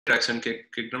tracks and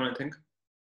kicked them, I think.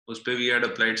 Uspe we had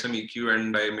applied some EQ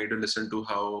and I made to listen to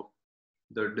how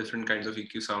the different kinds of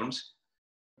EQ sounds.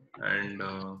 And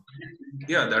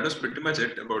yeah, that was pretty much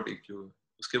it about EQ.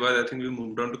 Uske baad, I think we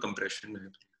moved on to compression.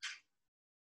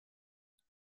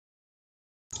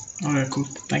 All right, cool.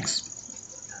 Thanks.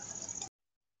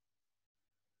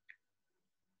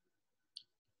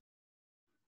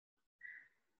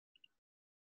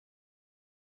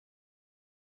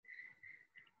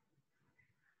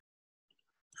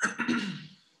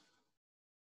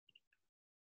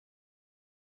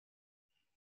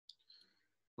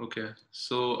 Okay,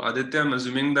 so Aditya, I'm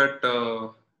assuming that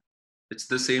it's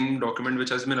the same document which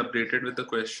has been updated with the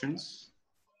questions.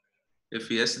 If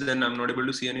yes, then I'm not able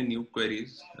to see any new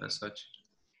queries as such.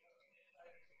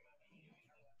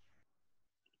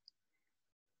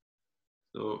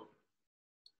 So,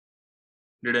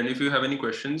 did any of you have any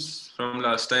questions from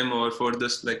last time or for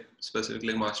this like specific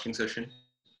like mastering session?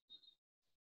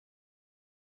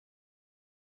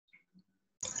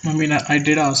 I mean, I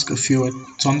did ask a few.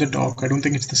 It's on the doc. I don't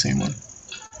think it's the same one.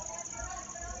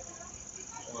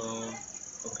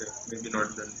 Okay, maybe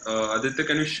not then. Aditya,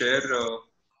 can you share the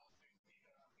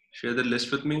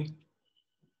list with me?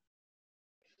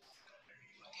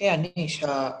 Hey Anish,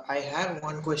 I have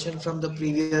one question from the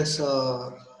previous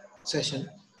session.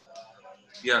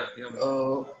 Yeah.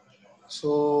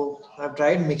 So I've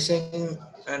tried mixing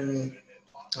and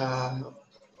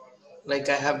like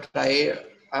I have tried,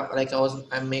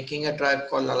 I'm making a track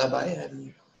called Lullaby,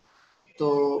 and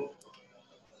so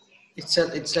it's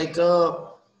like a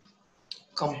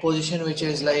composition which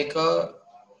is like a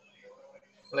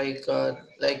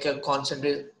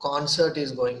concert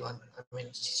is going on. I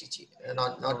mean,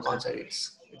 not Okay. concert.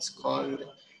 It's called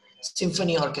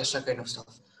symphony orchestra kind of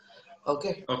stuff.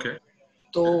 Okay. Okay.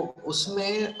 So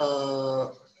उसमें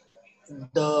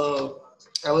the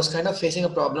I was kind of facing a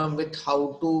problem with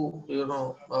how to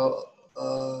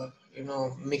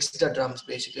mix the drums,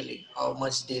 basically how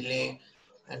much delay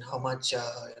and how much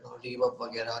reverb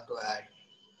वगैरह to add.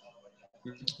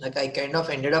 Like I kind of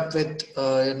ended up with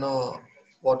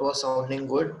what was sounding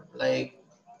good, like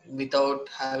without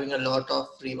having a lot of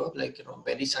reverb, like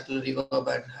very subtle reverb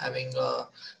and having a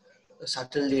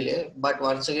subtle delay. But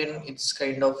once again, it's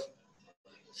kind of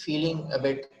feeling a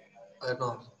bit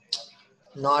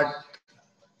not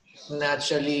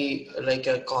naturally like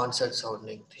a concert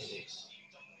sounding thing.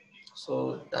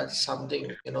 So that's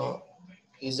something,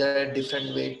 is there a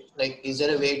different way, like is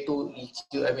there a way to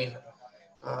EQ, I mean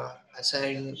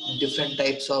assign different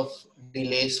types of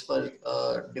delays for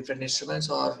different instruments,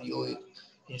 or you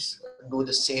do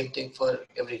the same thing for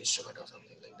every instrument or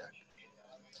something like that?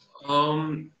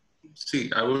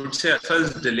 See, I would say as far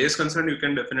as delay is concerned, you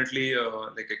can definitely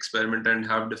like experiment and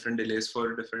have different delays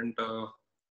for different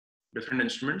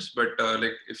instruments. But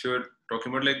like if you're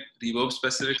talking about like reverb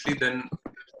specifically, then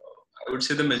I would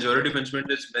say the majority of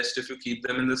instruments is best if you keep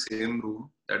them in the same room,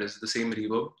 that is the same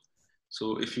reverb.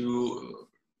 So if you,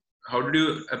 how did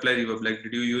you apply reverb? Like,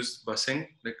 did you use busing?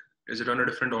 Like, is it on a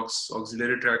different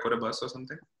auxiliary track or a bus or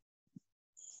something?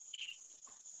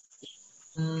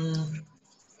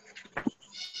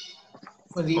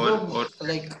 For reverb,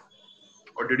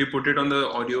 or did you put it on the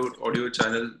audio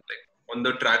channel, like on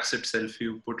the tracks itself?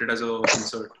 You put it as a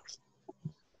insert.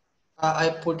 I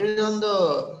put it on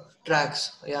the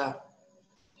tracks, yeah.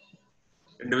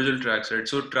 Individual tracks, right?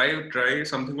 So try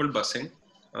something called busing,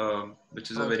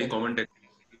 which is a very common technique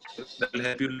that will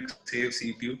help you like save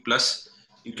CPU. Plus,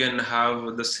 you can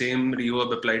have the same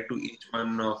reverb applied to each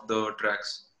one of the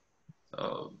tracks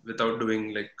without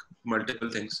doing like multiple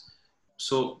things.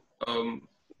 So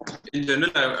in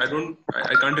general, I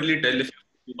can't really tell if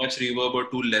too much reverb or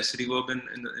too less reverb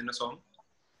in a song.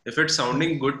 If it's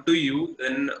sounding good to you,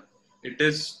 then it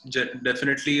is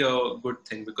definitely a good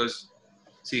thing, because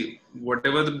see,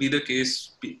 whatever be the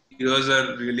case, ears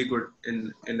are really good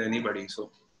in anybody.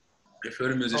 So if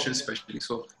you're a musician especially,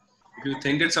 so if you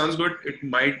think it sounds good, it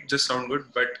might just sound good.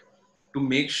 But to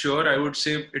make sure, I would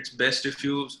say it's best if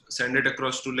you send it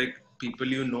across to like people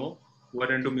you know who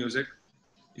are into music.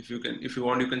 If you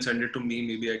want, you can send it to me.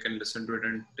 Maybe I can listen to it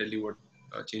and tell you what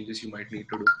changes you might need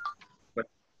to do. But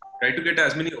try to get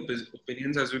as many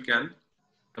opinions as you can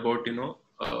about the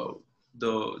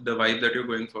vibe that you're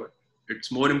going for.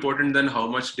 It's more important than how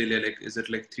much delay. Like, is it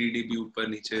like 3 dB per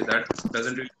niche? That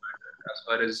doesn't really matter as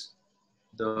far as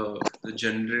the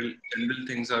general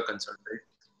things are concerned, right?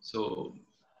 So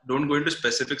don't go into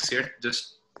specifics yet.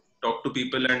 Just talk to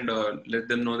people and let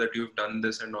them know that you've done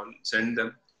this and all. Send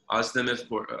them, ask them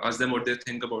what they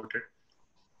think about it.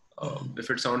 If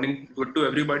it's sounding good to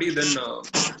everybody, then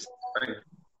fine.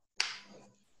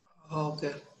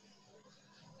 Okay.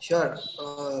 Sure.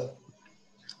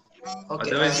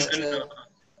 Okay. Otherwise, you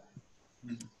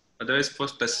can. Otherwise, for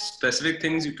specific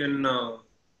things, you can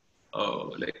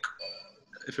like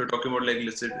if you're talking about like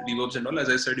let's say reverbs and all. As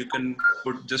I said, you can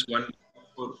put just one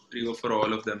reverb for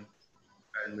all of them,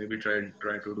 and maybe try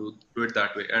to do it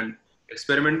that way, and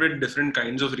experiment with different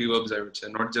kinds of reverbs. I would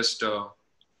say not just a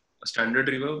standard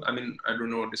reverb. I mean, I don't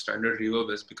know what the standard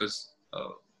reverb is because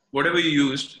whatever you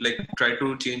used, like try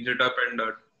to change it up and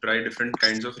try different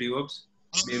kinds of reverbs.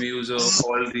 Maybe use a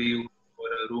hall reverb or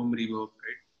a room reverb,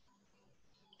 right?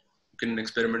 You can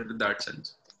experiment with that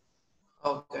sense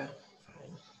Okay.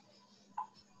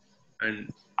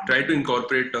 and try to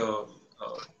incorporate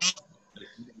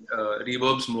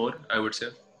reverbs more. I would say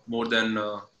more than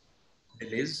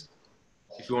delays.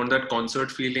 If you want that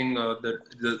concert feeling, the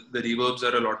reverbs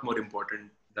are a lot more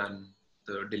important than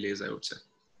the delays. I would say.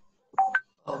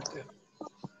 Okay.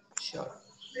 Sure.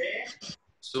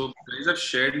 So guys, I've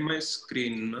shared my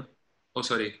screen. Oh,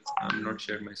 sorry, I'm not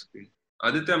shared my screen.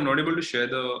 Aditya, I'm not able to share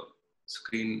the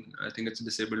screen. I think it's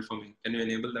disabled for me. Can you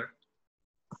enable that?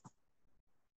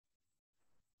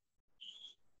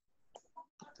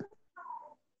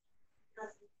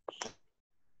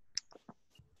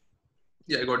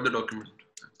 Yeah, I got the document.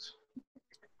 Thanks.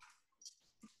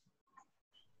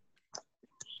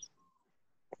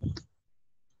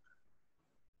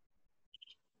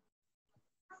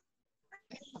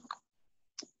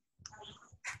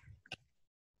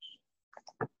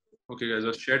 Okay, guys,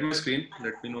 I've shared my screen.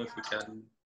 Let me know if you can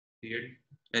see it.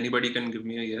 Anybody can give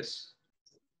me a yes.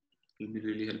 It will be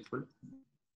really helpful.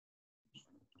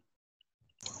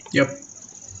 Yep.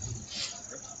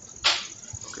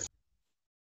 Okay.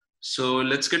 So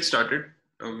let's get started.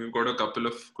 We've got a couple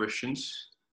of questions.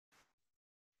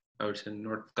 I would say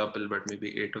not a couple, but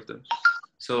maybe 8 of them.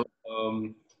 So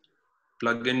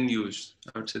plugin used.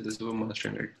 I would say this is for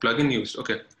mastering, right? Plugin used.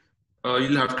 Okay.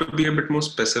 You'll have to be a bit more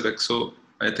specific. So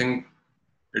I think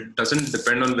it doesn't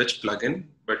depend on which plugin,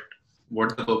 but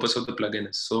what the purpose of the plugin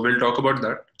is. So we'll talk about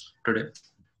that today.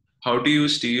 How to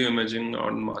use stereo imaging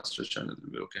on master channel.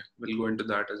 Okay, we'll go into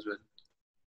that as well.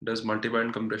 Does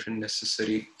multiband compression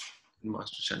necessary in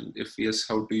master channel? If yes,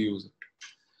 how to use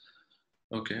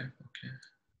it? Okay.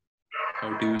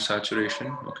 How to use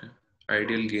saturation? Okay.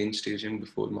 Ideal gain staging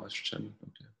before master channel.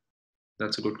 Okay,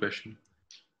 that's a good question.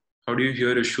 How do you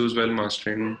hear issues while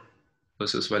mastering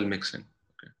versus while mixing?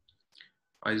 Okay.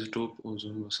 Isotope,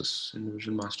 ozone versus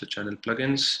individual master channel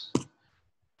plugins.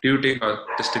 Do you take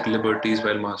artistic liberties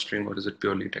while mastering, or is it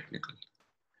purely technical?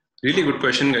 Really good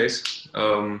question, guys.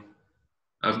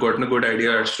 I've gotten a good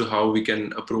idea as to how we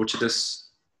can approach this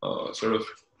sort of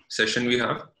session we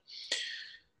have.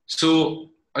 So,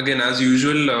 again, as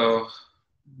usual,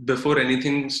 before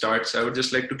anything starts, I would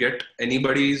just like to get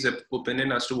anybody's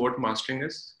opinion as to what mastering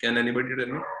is. Can anybody tell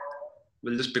me?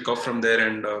 We'll just pick off from there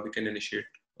and we can initiate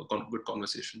a good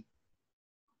conversation.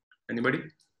 Anybody?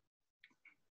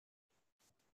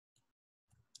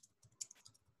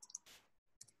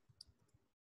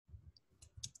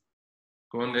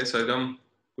 Go on, guys. Sargam,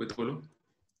 koi to bolo.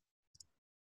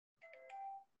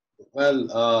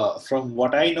 Well, from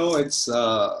what I know, it's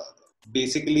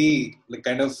basically like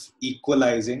kind of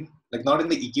equalizing, like not in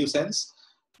the EQ sense,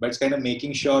 but it's kind of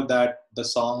making sure that the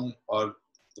song or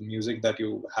the music that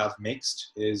you have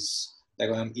mixed is like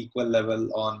on an equal level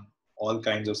on all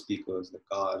kinds of speakers, like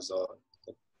cars or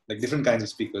like different kinds of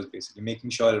speakers, basically making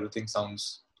sure everything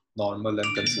sounds normal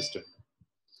and consistent.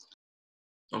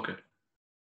 Okay.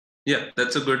 Yeah,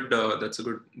 that's a good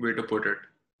way to put it.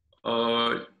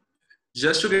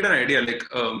 Just to get an idea, like,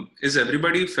 is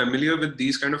everybody familiar with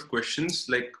these kind of questions?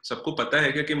 Like, सबको पता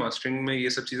है क्या कि mastering में ये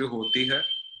सब चीजें होती है?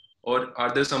 Or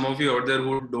are there some of you out there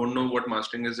who don't know what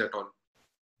mastering is at all?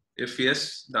 If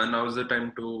yes, then now is the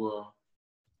time to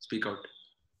speak out.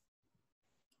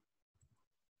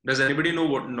 Does anybody know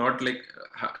what not like?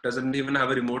 Doesn't even have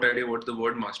a remote idea what the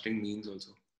word mastering means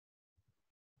also?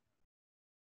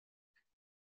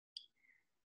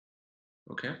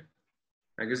 Okay,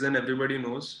 I guess then everybody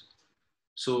knows.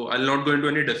 So I'll not go into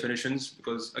any definitions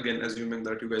because again, assuming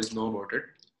that you guys know about it.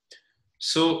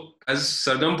 So as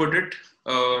Sargam put it,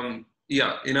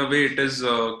 yeah, in a way it is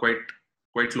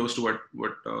quite close to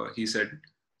what he said.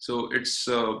 So it's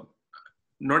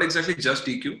not exactly just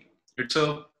EQ.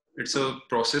 It's a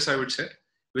process, I would say,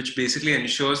 which basically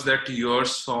ensures that your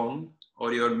song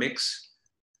or your mix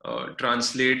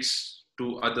translates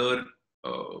to other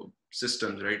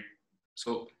systems, right?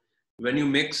 So when you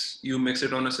mix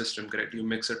it on a system, correct? You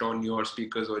mix it on your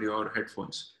speakers or your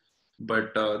headphones.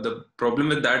 But the problem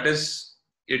with that is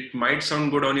it might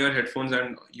sound good on your headphones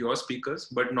and your speakers,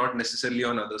 but not necessarily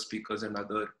on other speakers and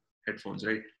other headphones,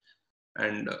 right?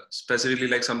 and specifically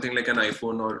like something like an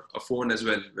iPhone or a phone as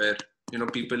well, where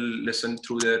people listen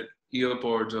through their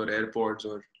earpods or AirPods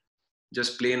or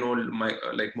just plain old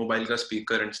like mobile ka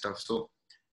speaker and stuff. So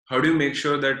how do you make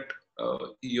sure that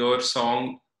your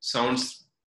song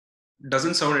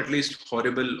doesn't sound at least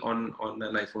horrible on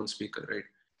an iPhone speaker, right?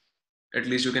 At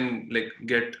least you can like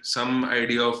get some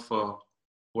idea of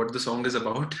what the song is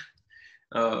about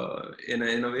in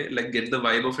a way, like get the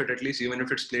vibe of it at least, even if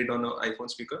it's played on an iPhone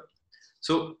speaker.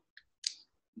 So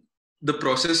the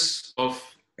process of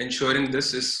ensuring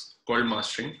this is called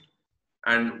mastering,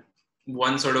 and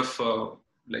one sort of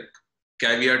like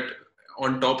caveat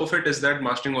on top of it is that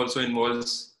mastering also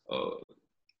involves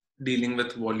dealing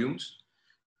with volumes.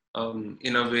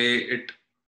 In a way, it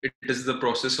is the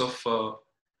process of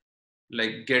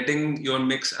like getting your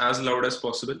mix as loud as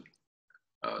possible,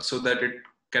 so that it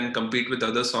can compete with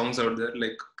other songs out there.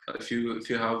 Like if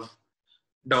you have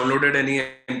downloaded any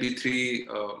MP3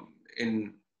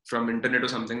 in from internet or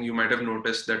something, you might have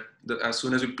noticed that as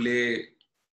soon as you play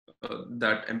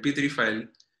that MP3 file,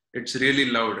 it's really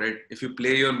loud, right? If you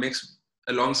play your mix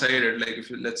alongside it, like if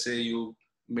you, let's say you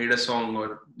made a song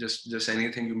or just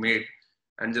anything you made,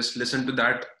 and just listen to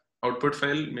that output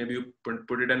file, maybe you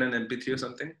put it in an MP3 or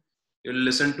something, you'll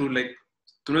listen to like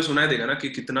तुम्हें सुनाई देगा ना कि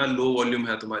कितना low volume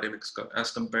है तुम्हारे mix का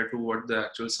as compared to what the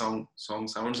actual song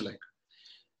sounds like.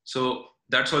 So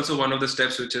that's also one of the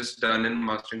steps which is done in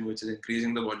mastering, which is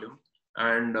increasing the volume,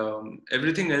 and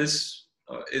everything else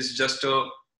is just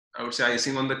I would say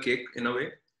icing on the cake in a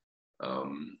way.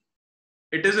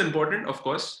 It is important, of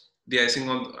course. The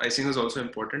icing is also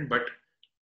important, but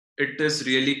it is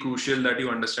really crucial that you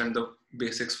understand the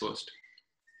basics first.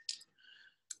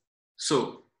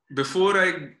 So before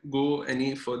I go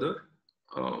any further,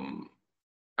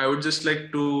 I would just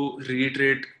like to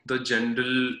reiterate the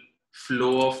general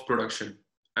flow of production.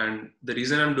 And the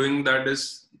reason I'm doing that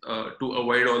is to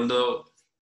avoid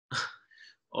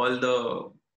all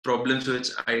the problems which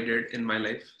I did in my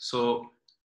life. So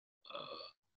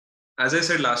as I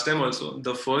said last time also,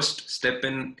 the first step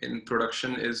in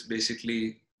production is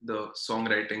basically the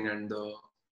songwriting and the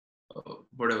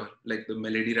whatever, like the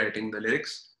melody writing, the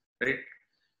lyrics, right?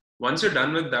 Once you're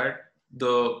done with that,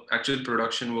 the actual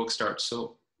production work starts.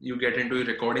 So you get into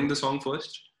recording the song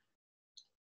first,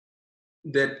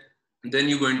 then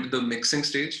you go into the mixing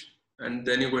stage, and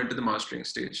then you go into the mastering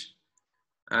stage.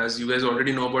 As you guys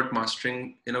already know about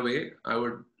mastering in a way, I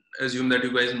would assume that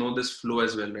you guys know this flow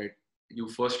as well, right? You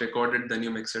first record it, then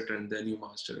you mix it, and then you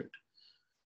master it.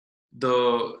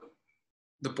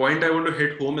 The point I want to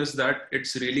hit home is that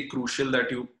it's really crucial that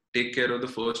you take care of the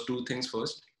first two things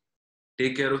first.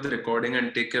 Take care of the recording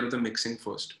and take care of the mixing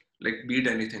first. Like beat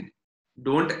anything.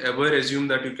 Don't ever assume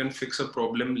that you can fix a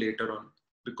problem later on,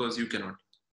 because you cannot.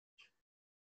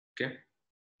 Okay?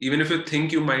 Even if you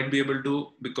think you might be able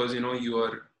to, because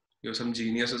you're some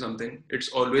genius or something, it's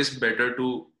always better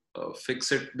to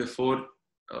fix it before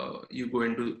you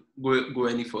go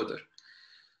any further.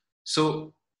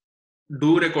 So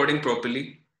do recording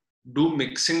properly, do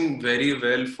mixing very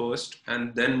well first,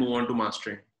 and then move on to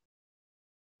mastering.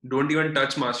 Don't even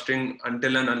touch mastering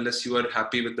until and unless you are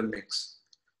happy with the mix.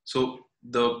 So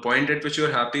the point at which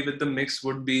you're happy with the mix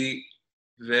would be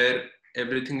where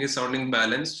everything is sounding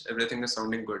balanced, everything is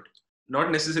sounding good.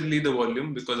 Not necessarily the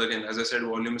volume, because again, as I said,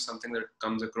 volume is something that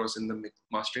comes across in the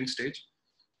mastering stage.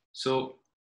 So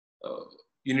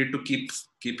you need to keep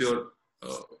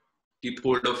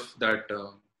hold of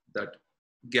that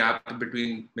gap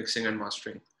between mixing and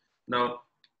mastering. Now,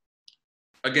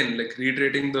 again, like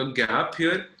reiterating the gap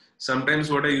here, sometimes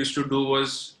what I used to do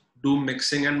was do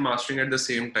mixing and mastering at the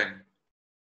same time.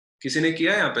 किसी ने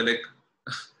किया है यहाँ पे, like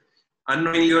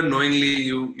unknowingly or knowingly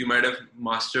you might have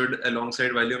mastered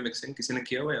alongside while you're mixing. किसी ने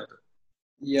किया हुआ है यहाँ पे?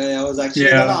 Yeah, I was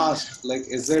actually gonna ask, like,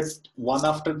 is it one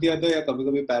after the other, या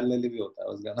कभी-कभी parallelly भी होता है?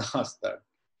 I was gonna ask that.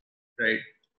 Right.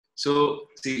 So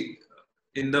see,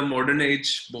 in the modern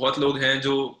age, बहुत लोग हैं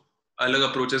जो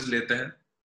अलग approaches लेते हैं,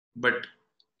 but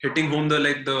hitting home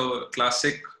the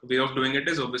classic way of doing it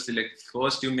is obviously like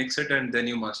first you mix it and then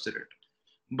you master it.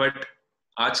 But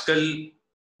आजकल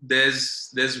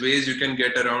there's ways you can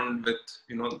get around with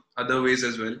other ways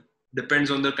as well.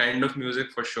 Depends on the kind of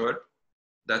music for sure.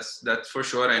 That's for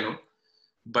sure, I know.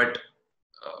 But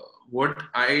what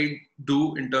I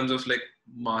do in terms of like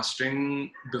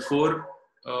mastering before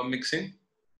mixing,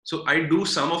 so I do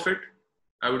some of it.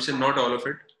 I would say not all of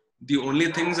it. The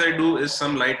only things I do is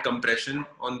some light compression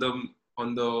on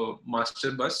the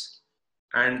master bus,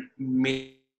 and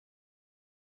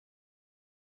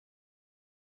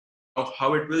of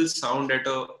how it will sound at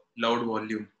a loud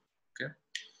volume. Okay,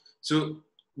 so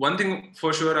one thing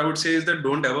for sure I would say is that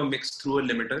don't ever mix through a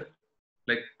limiter.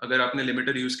 Like agar aapne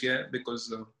limiter use kiya hai,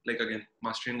 because like again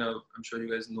mastering, I'm sure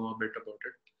you guys know a bit about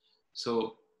it.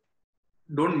 So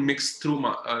don't mix through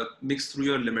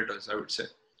your limiters, I would say.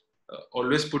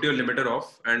 Always put your limiter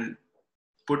off and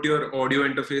put your audio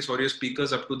interface or your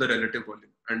speakers up to the relative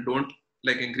volume, and don't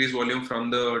like increase volume from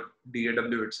the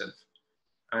DAW itself.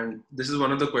 And this is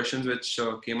one of the questions which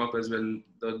came up as well,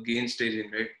 the gain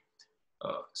staging, right?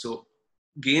 So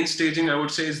gain staging, I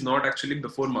would say, is not actually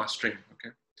before mastering.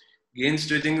 Okay, gain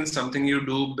staging is something you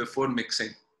do before mixing.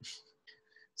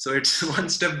 So it's one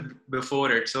step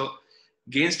before it. So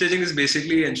gain staging is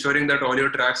basically ensuring that all your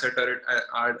tracks are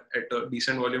at a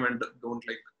decent volume and don't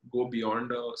like go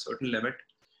beyond a certain limit.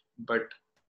 But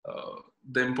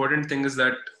the important thing is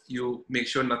that you make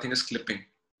sure nothing is clipping.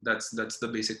 That's the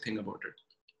basic thing about it.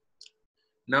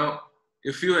 Now,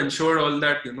 if you ensure all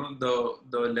that, you know,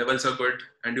 the levels are good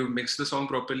and you mix the song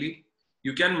properly,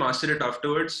 you can master it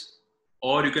afterwards,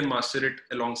 or you can master it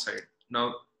alongside.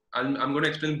 Now, I'm going to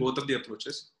explain both of the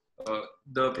approaches.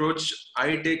 The approach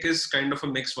I take is kind of a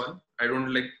mixed one. I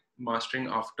don't like mastering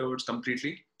afterwards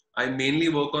completely. I mainly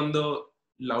work on the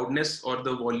loudness or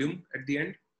the volume at the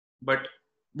end, but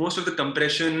most of the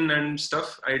compression and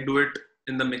stuff, I do it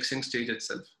in the mixing stage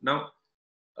itself. Now,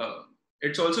 uh,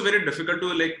 it's also very difficult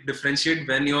to like differentiate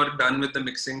when you're done with the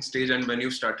mixing stage and when you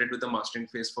started with the mastering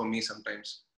phase for me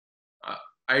sometimes. uh,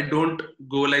 I don't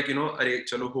go like, you know, Arey,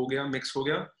 chalo ho gaya, mix ho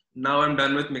gaya, now I'm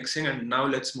done with mixing and now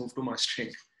let's move to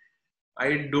mastering.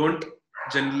 I don't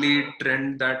generally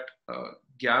trend that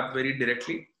gap very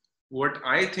directly. What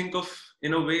I think of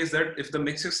in a way is that if the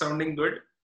mix is sounding good,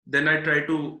 then I try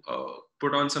to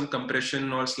put on some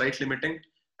compression or slight limiting.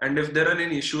 And if there are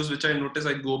any issues which I notice,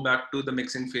 I go back to the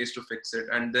mixing phase to fix it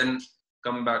and then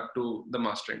come back to the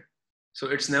mastering. So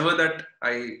it's never that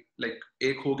I like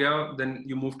ek ho gaya, then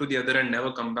you move to the other and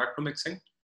never come back to mixing,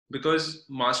 because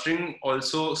mastering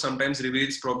also sometimes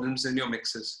reveals problems in your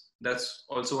mixes. That's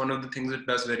also one of the things it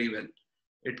does very well.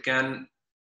 It can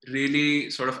really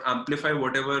sort of amplify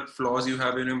whatever flaws you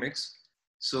have in your mix.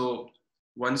 So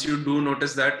once you do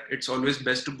notice that, it's always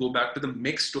best to go back to the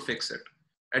mix to fix it.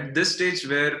 At this stage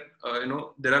where you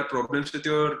know, there are problems with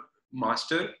your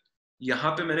master,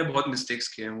 यहाँ पे मैंने बहुत mistakes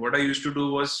किए हैं. What I used to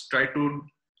do was try to,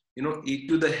 you know,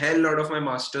 EQ the hell out of my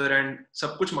master and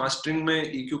सब कुछ mastering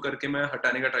में EQ करके मैं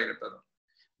हटाने का try करता था.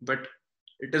 But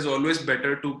it is always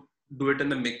better to do it in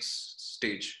the mix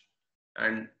stage.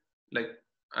 And like,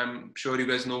 I'm sure you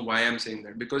guys know why I'm saying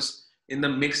that, because in the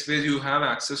mix phase you have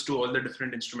access to all the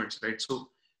different instruments, right? So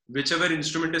whichever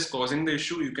instrument is causing the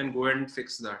issue, you can go ahead and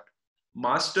fix that.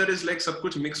 Master is like सब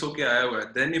कुछ mix होके आया हुआ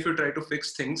है. Then if you try to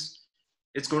fix things,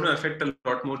 it's going to affect a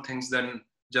lot more things than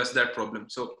just that problem.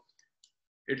 So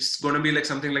it's going to be like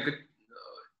something like a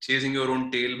chasing your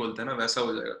own tail बोलते हैं ना, वैसा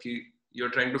हो जाएगा कि you're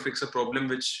trying to fix a problem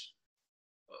which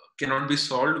cannot be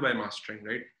solved by mastering,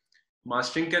 right?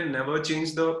 Mastering can never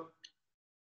change the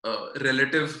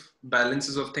relative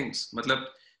balances of things. Matlab,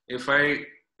 if I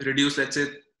reduce, let's say,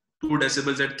 2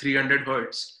 decibels at 300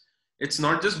 hertz, it's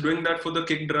not just doing that for the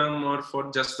kick drum or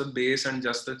for just the bass and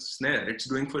just the snare. It's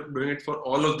doing it for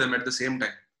all of them at the same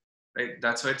time, right?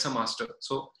 That's why it's a master.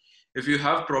 So if you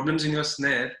have problems in your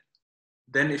snare,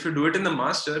 then if you do it in the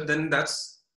master, then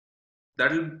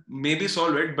that'll maybe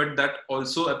solve it, but that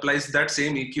also applies that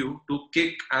same EQ to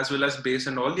kick as well as bass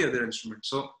and all the other instruments.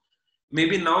 So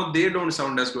maybe now they don't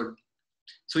sound as good.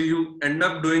 So you end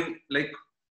up doing like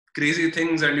crazy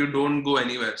things and you don't go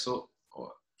anywhere. So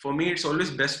for me, it's always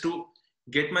best to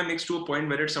get my mix to a point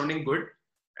where it's sounding good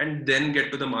and then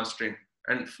get to the mastering.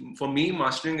 And for me,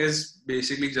 mastering is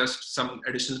basically just some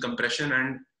additional compression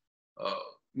and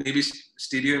maybe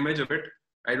stereo image of it.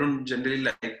 I don't generally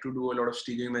like to do a lot of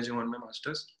stereo imaging on my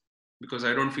masters because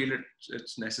I don't feel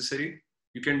it's necessary.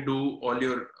 You can do all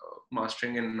your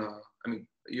mastering in,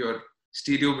 your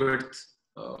stereo width.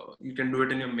 You can do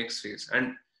it in your mix phase.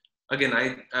 And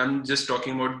again, I'm just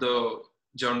talking about the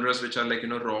genres which are like, you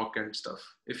know, rock and stuff.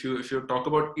 If you talk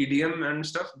about EDM and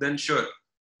stuff, then sure,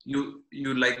 you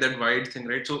like that wide thing,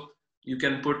 right? So you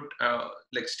can put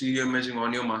like stereo imaging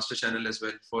on your master channel as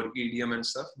well for EDM and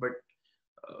stuff. But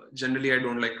generally, I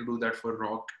don't like to do that for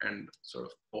rock and sort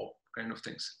of pop kind of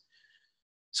things.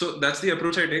 So that's the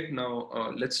approach I take.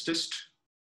 Now let's just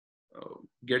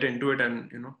get into it and,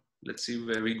 you know, let's see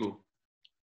where we go.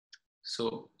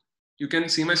 So you can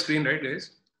see my screen, right,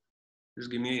 guys? Just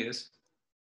give me a yes.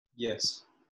 Yes.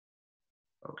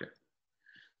 Okay.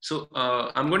 So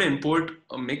I'm going to import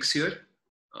a mix here.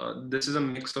 This is a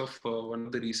mix of one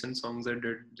of the recent songs I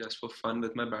did just for fun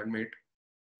with my bandmate.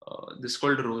 This is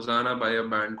called Rosanna by a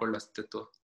band called Astitwa.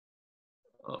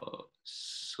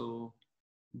 So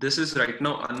this is right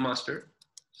now unmastered.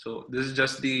 So this is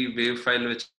just the wave file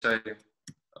which I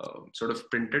sort of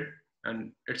printed,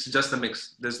 and it's just the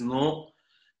mix. There's no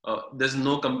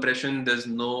compression. There's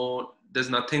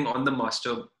nothing on the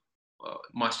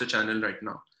master channel right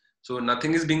now. So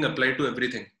nothing is being applied to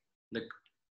everything. Like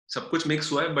सब कुछ mix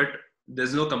हुआ है, but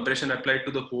there's no compression applied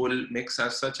to the whole mix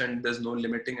as such, and there's no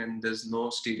limiting, and there's no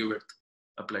stereo width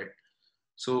applied.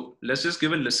 So let's just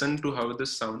give a listen to how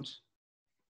this sounds.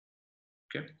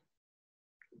 Okay.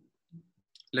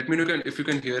 Let me know if you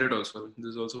can hear it also.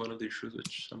 This is also one of the issues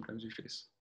which sometimes we face.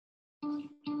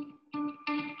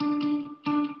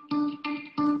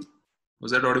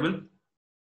 Was that audible?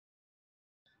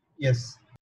 Yes.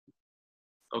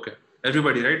 Okay.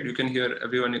 Everybody, right? You can hear,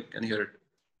 everyone can hear it.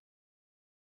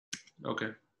 Okay.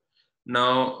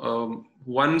 Now,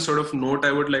 one sort of note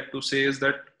I would like to say is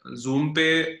that Zoom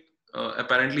pe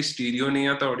apparently stereo nahi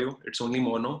aata audio. It's only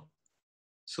mono.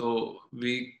 So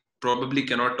we probably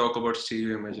cannot talk about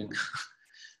stereo imaging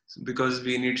because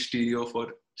we need stereo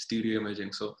for stereo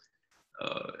imaging. So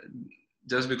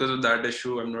just because of that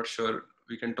issue, I'm not sure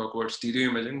we can talk about stereo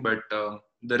imaging, but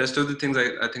the rest of the things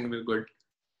I think we're good.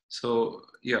 So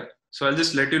yeah, so I'll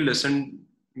just let you listen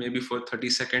maybe for 30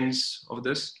 seconds of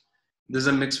this. This is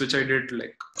a mix which I did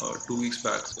like 2 weeks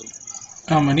back. So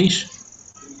Manish,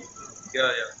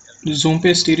 yeah. Zoom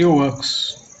Pay stereo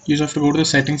works. You just have to go to the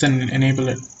settings and enable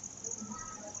it.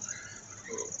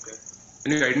 Okay.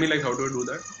 Can you guide me like how do I do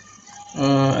that?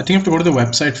 I think you have to go to the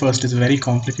website first. It's very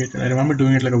complicated. I remember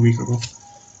doing it like a week ago.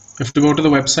 You have to go to the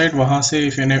website. Wahan se,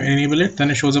 if you enable it, then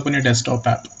it shows up on your desktop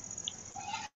app.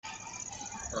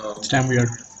 It's damn weird.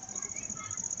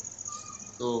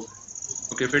 So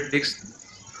okay, if it takes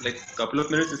like a couple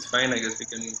of minutes, it's fine. I guess we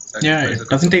can Yeah, sacrifice a it couple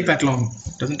doesn't of take minutes. that long.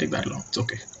 It doesn't take that long. It's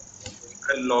okay.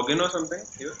 I'll log in or something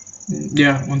here.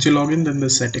 Yeah, once you log in, then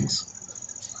there's settings.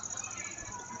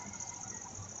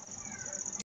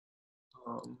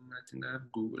 I think I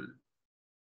have Google.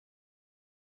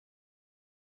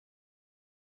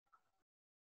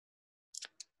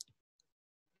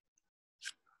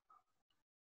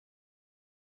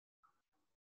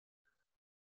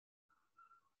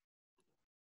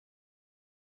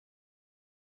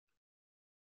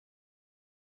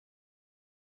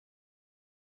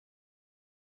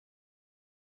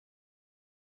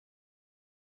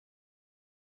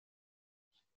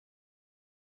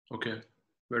 Okay,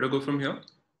 where to go from here?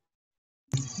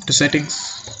 To settings.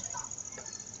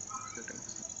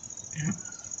 Settings. Yeah.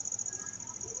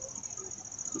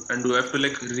 And do I have to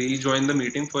like rejoin the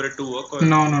meeting for it to work or?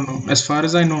 No. As far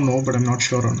as I know, no, but I'm not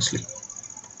sure honestly.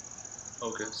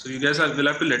 Okay, so you guys will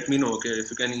have to let me know. Okay, if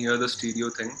you can hear the stereo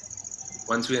thing.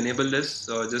 Once we enable this,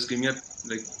 just give me a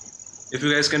like. If you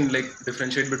guys can like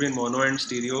differentiate between mono and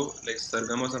stereo, like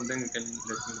Sargam or something, you can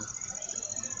let me know.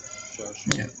 Sure.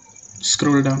 Yeah.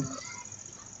 Scroll down.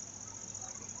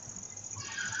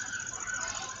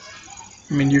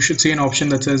 I mean, you should see an option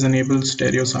that says enable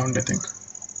stereo sound, I think.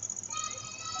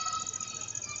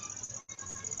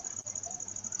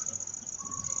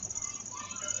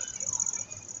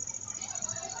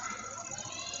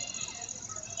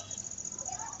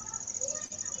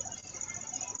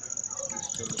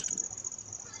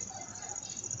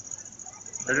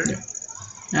 Got it?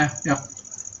 Yeah.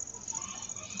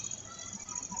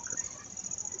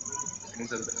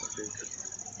 Things have been updated.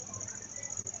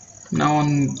 Now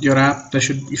on your app, there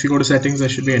should, if you go to settings, there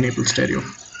should be enable stereo.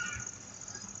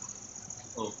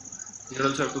 Oh, you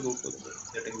also have to go for the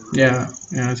settings. Yeah,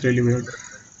 it's really weird.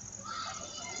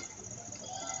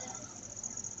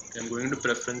 Okay, I'm going to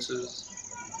preferences.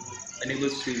 Enable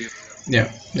stereo.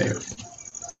 Yeah, there you go.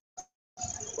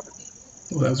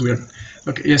 Oh, that was weird.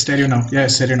 Okay, yeah, stereo now. Yeah,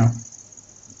 stereo now.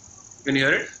 Can you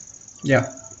hear it? Yeah.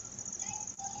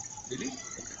 Really?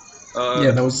 Okay.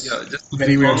 Yeah, that was Yeah, just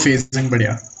very weird song. phasing, but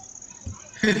yeah.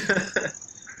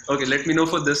 Okay, let me know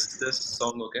for this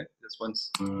song. Okay, just once.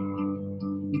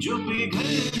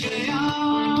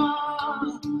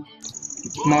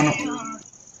 Mono.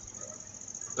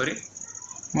 Sorry,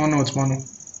 Mono, it's mono.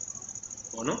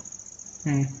 mono.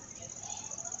 Hmm.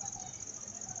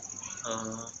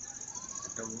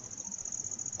 Demo.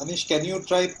 Anish, can you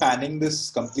try panning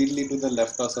this completely to the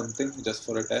left or something just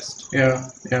for a test? Yeah.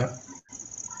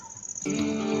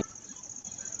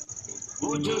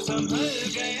 No,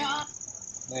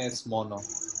 it's mono.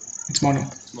 It's mono.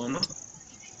 It's mono.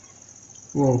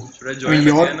 Whoa. Should I I mean, join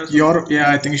again or something?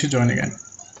 yeah, I think you should join again.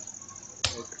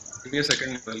 Okay, give me a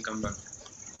second. I'll come back.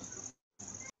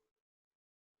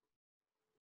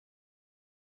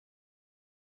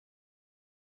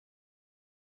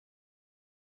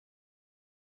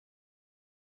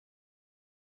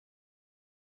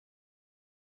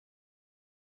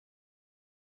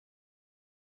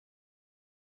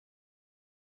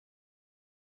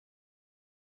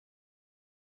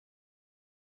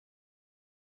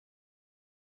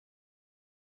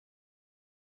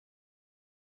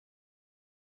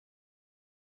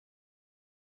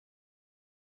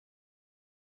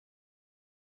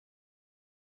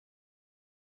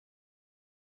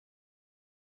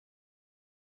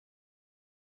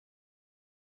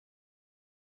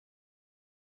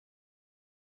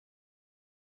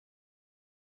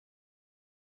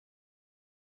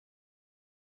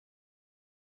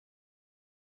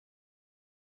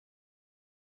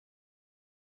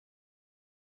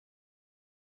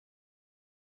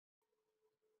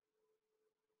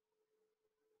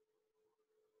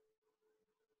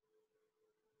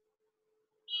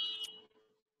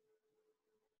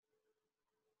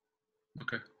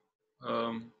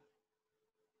 I'm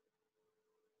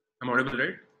audible,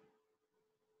 right?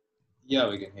 Yeah,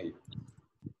 we can hear you.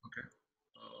 Okay.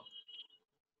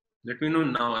 Let me know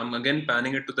now. I'm again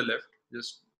panning it to the left.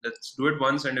 Just let's do it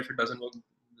once, and if it doesn't work,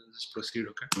 just proceed.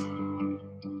 Okay.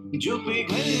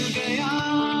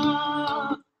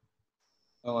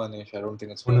 No, Anish, I don't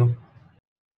think it's working.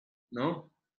 No.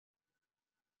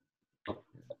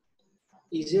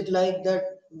 Is it like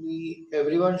that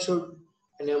everyone should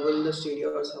enable the stereo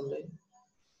or something?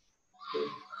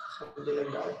 Something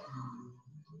like that.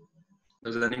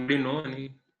 Does anybody know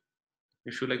any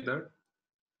issue like that?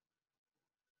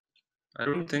 I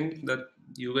don't think that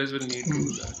you guys will need to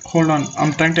do that. Hold on,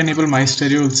 I'm trying to enable my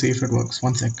stereo. We'll see if it works.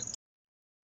 One sec.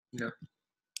 Yeah.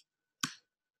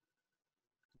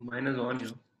 Mine is on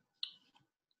here.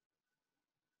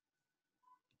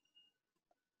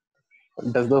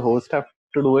 Does the host have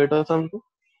to do it or something?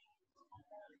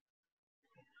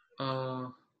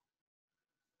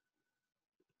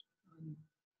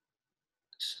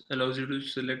 Allows you to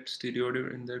select stereo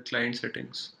audio in the client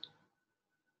settings.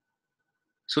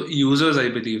 So users, I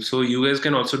believe. So you guys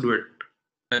can also do it,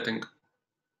 I think.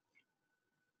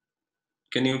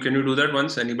 Can you do that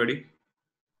once, anybody?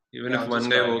 Even Yeah, if I'm one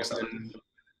just guy trying works, it out. then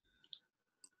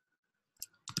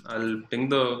I'll ping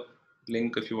the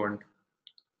link if you want.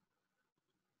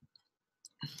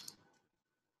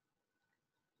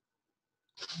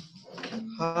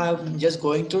 I'm just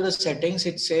going through the settings.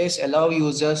 It says allow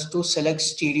users to select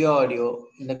stereo audio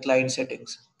in the client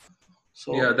settings.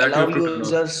 So Yeah, that you allow have to turn off.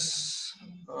 users.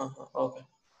 Okay.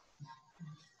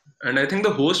 And I think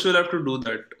the host will have to do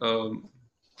that.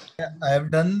 Yeah, I've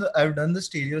done the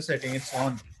stereo setting. It's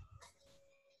on.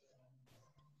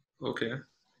 Okay.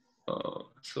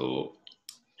 So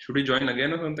should we join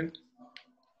again or something?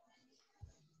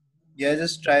 Yeah,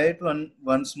 just try it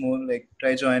once more. Like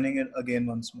try joining it again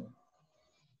once more.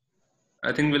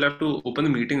 I think we'll have to open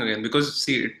the meeting again because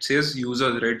see, it says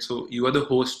users, right? So you are the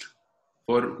host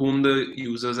for whom the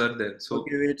users are there. So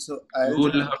Okay, wait. So you I'll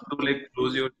will join. have to like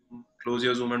close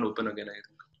your Zoom and open again, I think.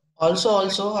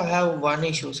 Also, I have one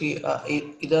issue. See,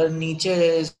 either niche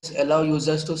is allow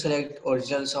users to select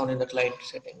original sound in the client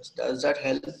settings. Does that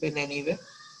help in any way?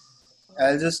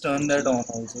 I'll just turn that on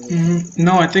also.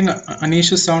 No, I think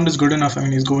Anish's sound is good enough. I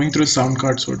mean, he's going through his sound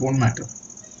card, so it won't matter.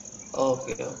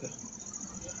 Okay, okay.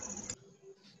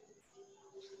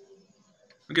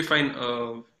 Okay, fine.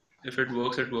 If it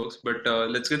works, it works. But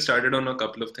let's get started on a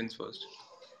couple of things first.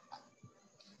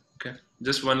 Okay.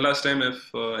 Just one last time,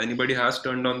 if anybody has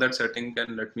turned on that setting,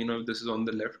 can let me know if this is on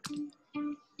the left.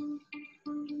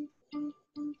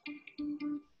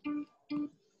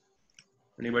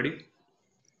 Anybody?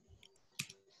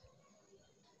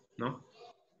 No?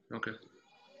 Okay.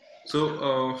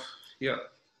 So, yeah.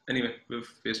 Anyway,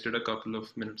 we've wasted a couple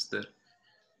of minutes there.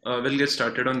 We'll get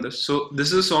started on this. So,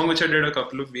 this is a song which I did a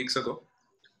couple of weeks ago.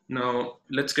 Now,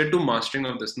 let's get to mastering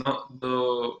of this. Now,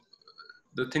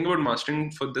 the thing about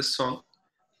mastering for this song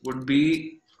would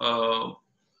be,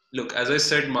 look, as I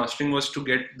said, mastering was to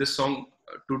get this song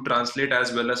to translate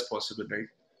as well as possible, right?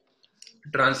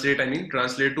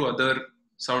 Translate to other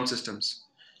sound systems.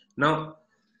 Now,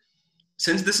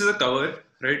 since this is a cover,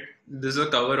 right? This is a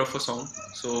cover of a song.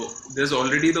 So there's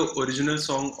already the original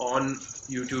song on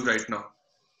YouTube right now.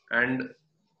 And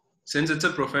since it's a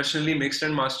professionally mixed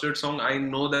and mastered song, I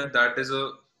know that that is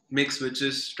a mix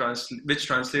which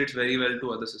translates very well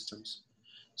to other systems.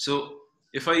 So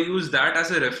if I use that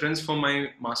as a reference for my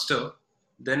master,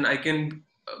 then I can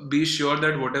be sure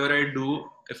that whatever I do,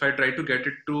 if I try to get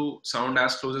it to sound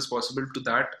as close as possible to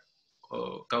that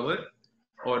cover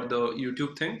or the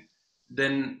YouTube thing,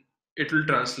 then it will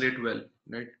translate well,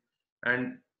 right?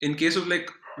 And in case of like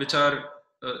which are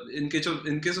in case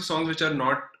of songs which are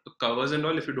not covers and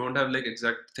all, if you don't have like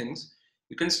exact things,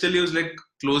 you can still use like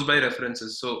close by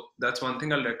references. So that's one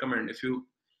thing I'll recommend. If you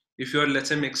are, let's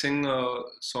say, mixing a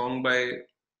song by,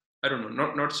 I don't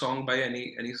know, not song by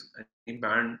any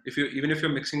band. If you even if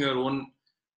you're mixing your own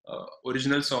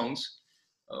original songs,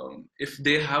 if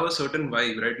they have a certain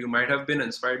vibe, right? You might have been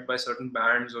inspired by certain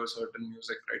bands or certain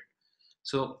music, right?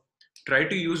 So try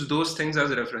to use those things as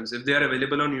a reference. If they are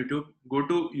available on YouTube, go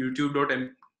to YouTube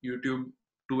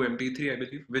to MP3, I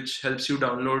believe, which helps you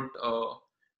download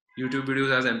YouTube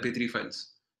videos as MP3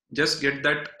 files. Just get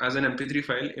that as an MP3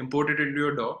 file, import it into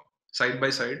your DAW side by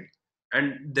side,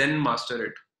 and then master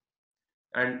it.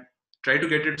 And try to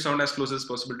get it to sound as close as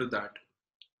possible to that.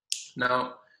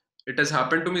 Now, it has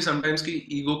happened to me sometimes ki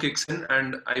ego kicks in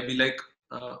and I be like,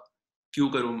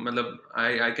 क्यों करूं? मतलब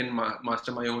I can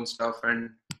master my own stuff and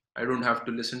I don't have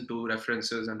to listen to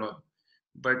references and all.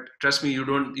 But trust me,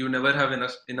 you never have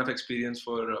enough experience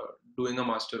for doing a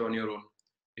master on your own.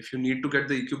 If you need to get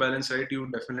the EQ balance right, you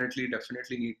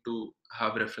definitely need to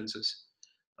have references.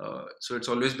 So it's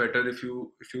always better if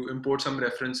you import some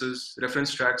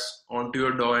reference tracks onto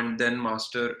your DAW and then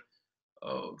master,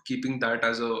 keeping that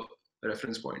as a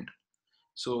reference point.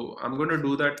 So I'm going to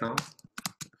do that now.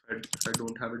 If I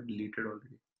don't have it deleted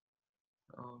already.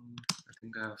 I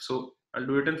think I have. So I'll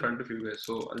do it in front of you guys.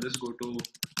 So I'll just go to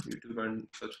YouTube and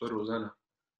search for Rosanna.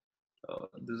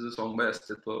 This is a song by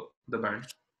Astitva, the band.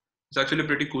 It's actually a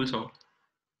pretty cool song.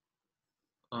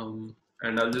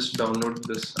 And I'll just download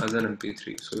this as an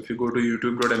MP3. So if you go to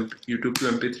YouTube to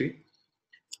MP3,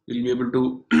 you'll be able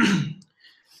to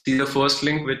see the first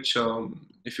link, which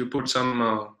if you put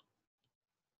some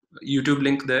YouTube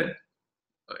link there,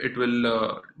 it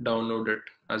will download it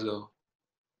as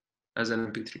an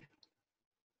MP3.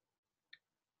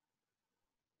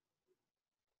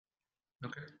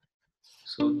 Okay,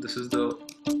 so this is the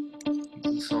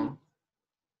song.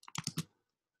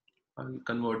 I'll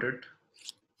convert it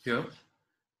here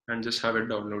and just have it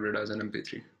downloaded as an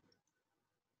MP3.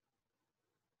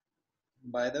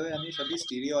 By the way, Anish, अभी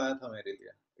stereo आया था मेरे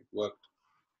लिए. It worked.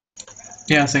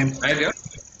 Yeah, same. आया क्या?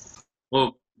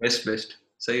 Oh, best.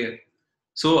 सही है.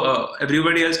 So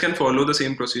everybody else can follow the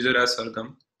same procedure as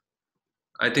Sargam.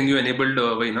 I think you enabled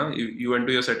वही ना? You went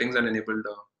to your settings and enabled.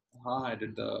 I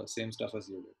did the same stuff as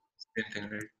you did. Same thing,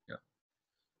 right? Yeah.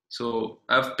 So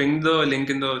I've pinged the link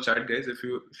in the chat, guys. If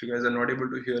you guys are not able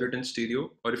to hear it in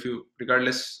stereo, or if you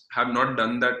regardless have not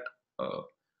done that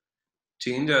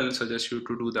change, I'll suggest you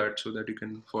to do that so that you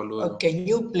can follow. Can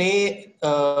you play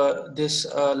this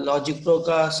Logic Pro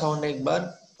का sound एक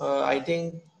बार? I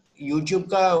think YouTube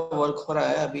का work हो रहा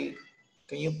है अभी.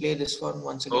 Can you play this one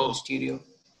once again in stereo?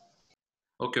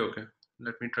 Okay.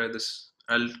 Let me try this.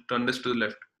 I'll turn this to the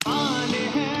left.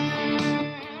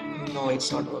 No,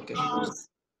 it's not working.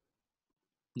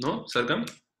 No, Sargam?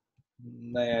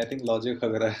 No, I think Logic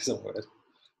लग रहा है somewhere.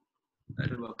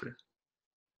 अरे बाप रे.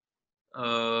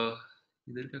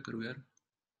 इधर क्या करूँ यार?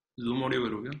 Zoom audio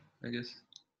करूँ क्या? I guess.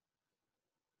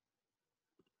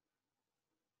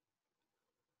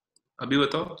 अभी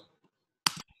बताओ.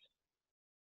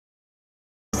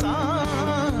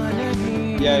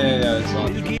 Yeah, it's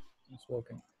on. It's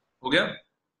working. हो गया?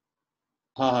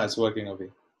 हाँ, it's working अभी.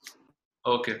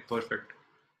 Okay, perfect.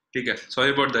 ठीक है.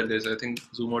 Sorry about that, guys. I think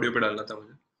Zoom audio पे डालना था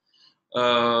मुझे.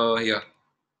 Yeah.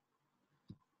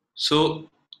 So,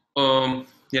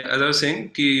 yeah, as I was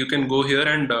saying, you can go here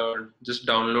and just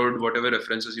download whatever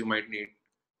references you might need.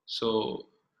 So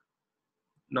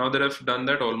now that I've done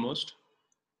that almost,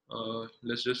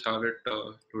 let's just have it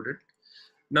loaded.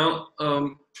 Now,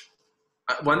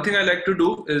 one thing I like to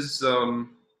do is,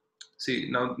 see,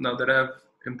 now that I have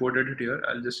imported it here,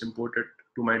 I'll just import it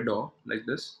to my DAW like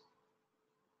this.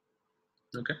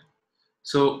 Okay.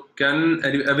 So can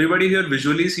everybody here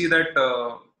visually see that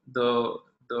the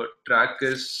track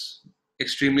is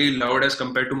extremely loud as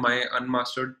compared to my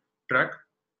unmastered track,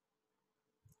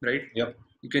 right? Yep.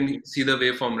 You can see the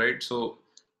waveform, right? So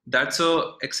that's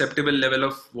a acceptable level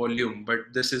of volume,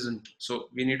 but this isn't. So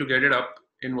we need to get it up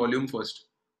in volume first.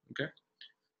 Okay.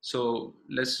 So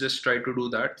let's just try to do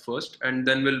that first, and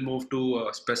then we'll move to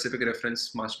specific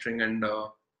reference mastering and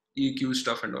EQ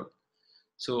stuff and all.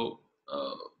 So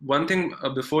one thing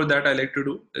before that I like to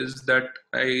do is that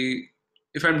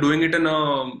if I'm doing it in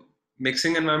a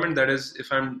mixing environment, that is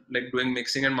if I'm like doing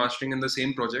mixing and mastering in the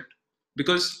same project,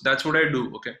 because that's what I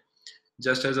do. Okay,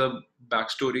 just as a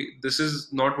backstory, this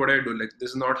is not what I do. Like, this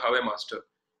is not how I master.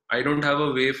 I don't have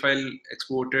a WAV file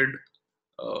exported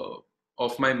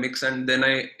of my mix and then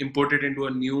I import it into a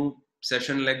new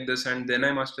session like this and then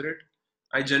I master it.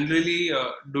 I generally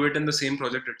do it in the same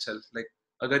project itself. Like,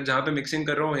 अगर जहाँ पे mixing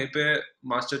कर रहा हूँ वहीं पे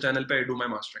master channel पे I do my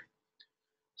mastering.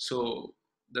 So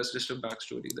that's just a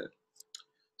backstory there.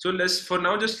 So let's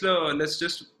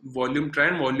just try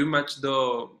and volume match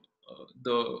the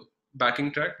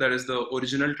backing track, that is the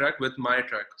original track, with my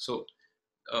track. So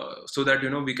so that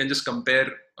we can just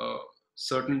compare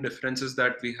certain differences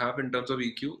that we have in terms of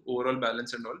EQ, overall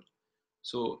balance and all.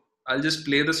 So I'll just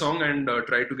play the song and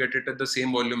try to get it at the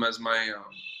same volume as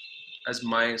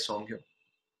my song here.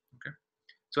 Okay.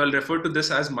 So I'll refer to this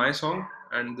as my song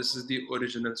and this is the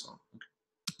original song. Okay.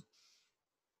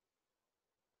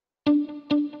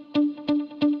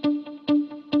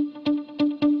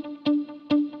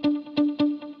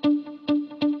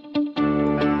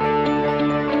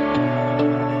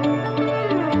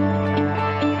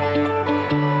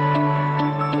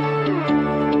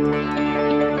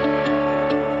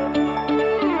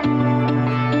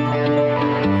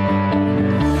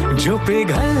 जो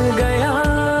पिघल गया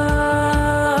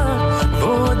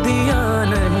वो दिया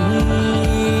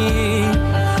नहीं,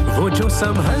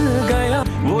 संभल गया,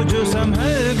 वो जो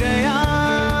संभल गया,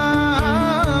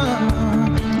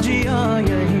 जिया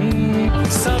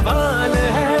यही सवाल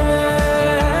है,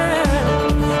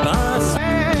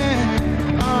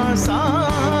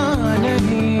 आसान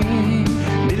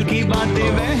नहीं, दिल की बातें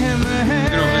वहम है.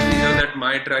 You can obviously hear that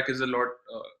my track is a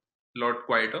lot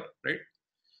quieter, right?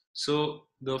 So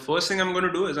the first thing I'm going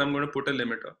to do is I'm going to put a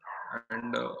limiter,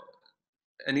 and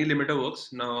any limiter works.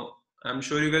 Now I'm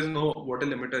sure you guys know what a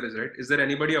limiter is, right? Is there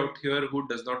anybody out here who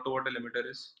does not know what a limiter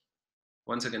is?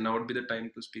 Once again, now would be the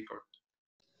time to speak out.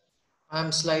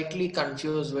 I'm slightly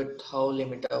confused with how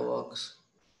limiter works.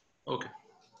 Okay.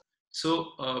 So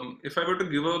if I were to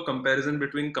give a comparison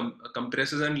between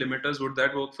compressors and limiters, would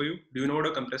that work for you? Do you know what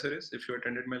a compressor is if you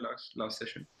attended my last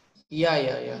session? Yeah.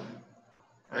 I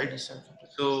Right. understand.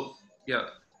 So yeah,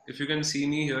 if you can see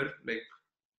me here, like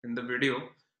in the video,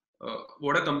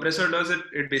 what a compressor does,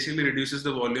 it basically reduces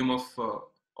the volume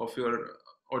of your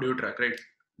audio track, right,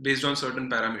 based on certain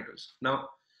parameters. Now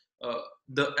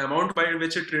the amount by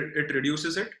which it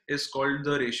reduces it is called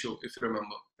the ratio, if you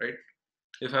remember, right?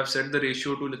 If I've set the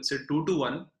ratio to, let's say,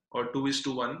 2:1 or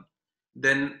 2:1,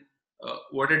 then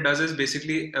what it does is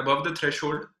basically above the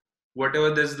threshold, whatever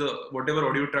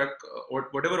audio track or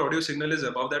whatever audio signal is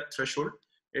above that threshold,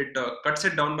 it cuts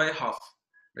it down by half,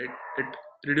 right? It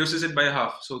reduces it by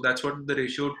half. So that's what the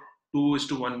ratio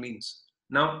 2:1 means.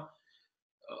 Now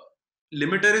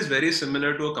limiter is very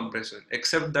similar to a compressor,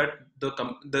 except that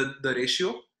the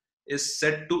ratio is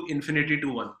set to infinity to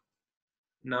 1.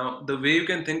 Now the way you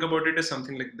can think about it is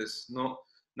something like this.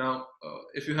 Now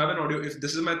if you have an audio, if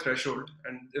this is my threshold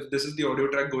and if this is the audio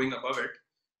track going above it,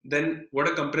 then what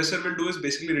a compressor will do is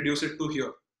basically reduce it to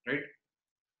here, right?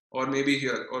 Or maybe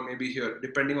here,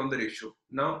 depending on the ratio.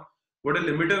 Now what a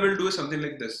limiter will do is something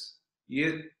like this. ये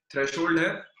threshold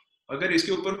है, अगर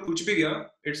इसके ऊपर कुछ भी गया,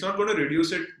 it's not going to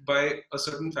reduce it by a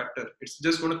certain factor. It's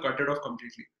just going to cut it off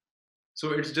completely.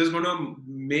 So it's just going to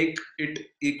make it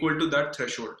equal to that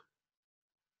threshold.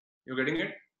 You're getting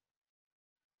it?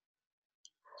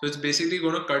 So it's basically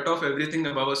going to cut off everything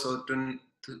above a certain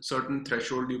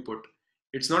threshold you put.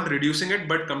 It's not reducing it,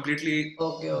 but completely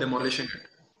demolishing it.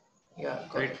 Yeah,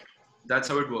 got right? it. That's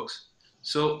how it works.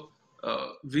 So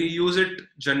we use it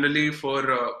generally for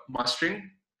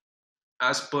mastering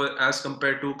as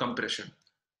compared to compression.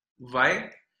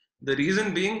 Why? The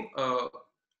reason being,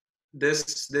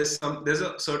 there's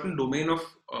a certain domain of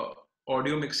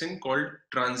audio mixing called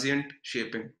transient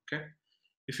shaping. Okay,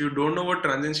 if you don't know what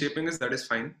transient shaping is, that is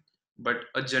fine. But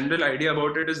a general idea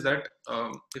about it is that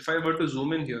if I were to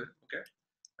zoom in here, okay,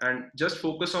 and just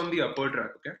focus on the upper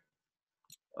track, okay.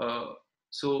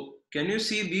 So can you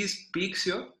see these peaks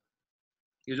here?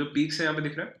 ये जो peaks हैं यहाँ पे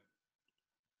दिख रहा है?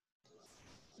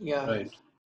 Yeah.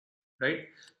 Right.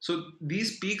 So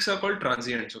these peaks are called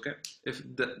transients. Okay. If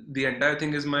the entire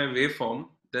thing is my waveform,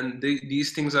 then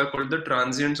these things are called the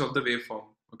transients of the waveform.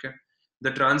 Okay.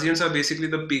 The transients are basically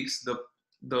the peaks,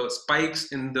 the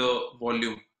spikes in the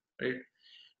volume. Right.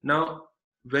 Now,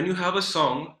 when you have a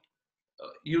song,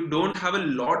 you don't have a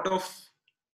lot of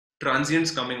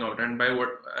transients coming out. And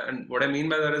what I mean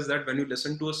by that is that when you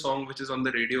listen to a song which is on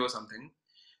the radio or something,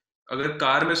 अगर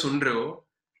car में सुन रहे हो,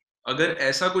 अगर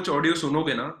ऐसा कुछ audio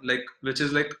सुनोगे ना, like which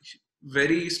is like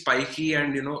very spiky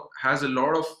and has a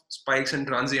lot of spikes and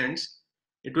transients,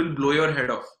 it will blow your head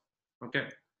off. Okay.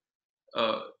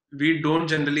 We don't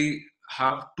generally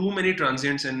have too many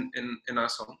transients in our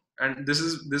song, and this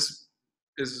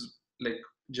is like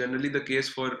generally the case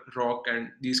for rock and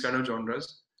these kind of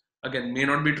genres. Again, may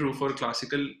not be true for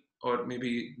classical or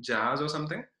maybe jazz or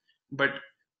something, but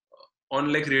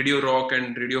on like radio rock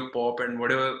and radio pop and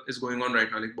whatever is going on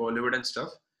right now, like Bollywood and stuff,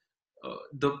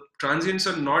 the transients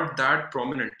are not that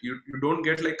prominent. You don't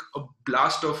get like a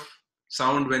blast of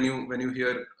sound when you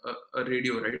hear a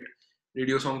radio, right?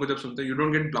 Radio song ko jab sunte, you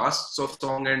don't get blasts of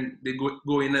song and they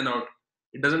go in and out.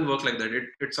 It doesn't work like that.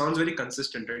 It sounds very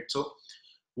consistent, right? So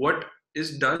what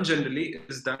is done generally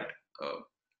is that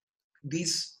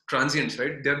these transients,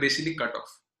 right, they're basically cut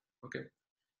off. Okay.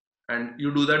 And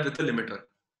you do that with a limiter.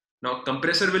 Now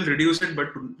compressor will reduce it but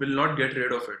will not get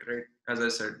rid of it, right? As I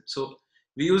said. So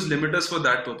we use limiters for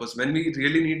that purpose. When we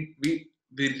really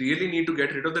need to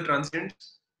get rid of the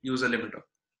transients, use a limiter.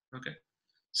 Okay.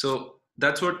 So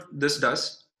that's what this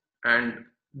does. And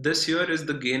this here is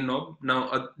the gain knob.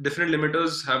 Now different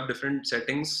limiters have different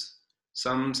settings.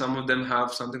 Some of them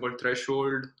have something called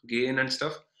threshold, gain and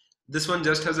stuff. This one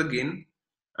just has a gain,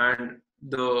 and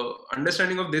the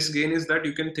understanding of this gain is that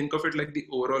you can think of it like the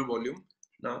overall volume.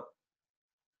 Now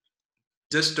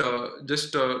just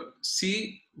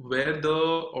see where the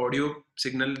audio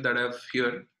signal that I have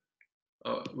here,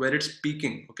 where it's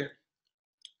peaking. Okay,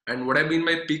 And what I mean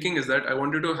by peaking is that I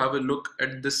want you to have a look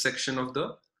at this section of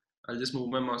the, I'll just move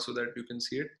my mouse so that you can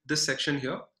see it. This section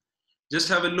here, just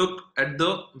have a look at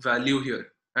the value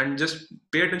here and just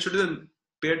pay attention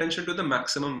to the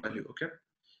maximum value. Okay.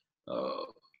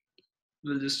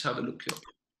 We'll just have a look here.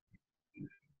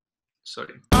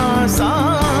 Sorry.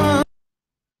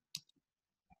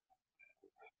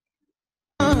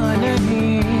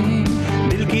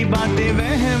 दिल की बातें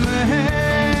वहम है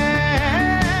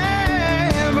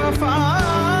वफा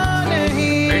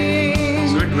नहीं.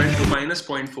 So it went to minus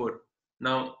 0.4.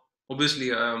 Now,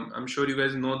 obviously, I'm sure you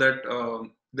guys know that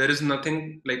there is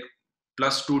nothing like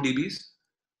plus 2 dBs.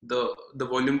 The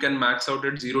volume can max out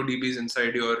at 0 dBs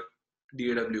inside your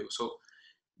DAW. So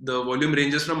the volume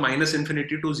ranges from minus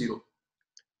infinity to 0.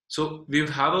 So we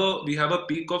have a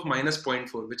peak of minus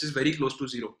 0.4, which is very close to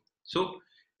 0. So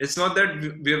it's not that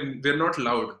we're not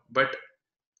loud, but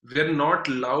we're not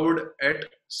loud at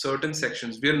certain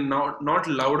sections. We're not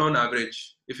loud on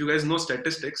average. If you guys know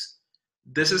statistics,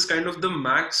 this is kind of the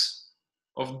max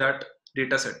of that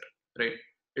data set, right?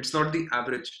 It's not the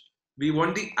average. We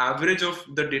want the average of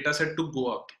the data set to go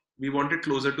up. We want it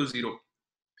closer to 0.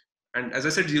 And as I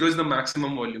said, 0 is the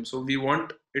maximum volume. So we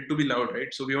want it to be loud,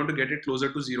 right? So we want to get it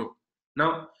closer to 0.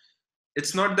 Now,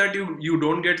 it's not that you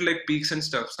don't get like peaks and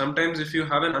stuff. Sometimes if you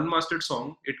have an unmastered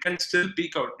song, it can still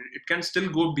peak out. It can still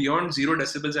go beyond 0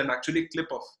 decibels and actually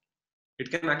clip off. It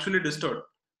can actually distort.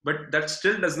 But that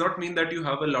still does not mean that you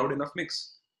have a loud enough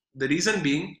mix. The reason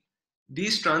being,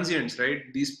 these transients,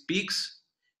 right? These peaks,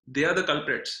 they are the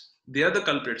culprits. They are the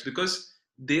culprits because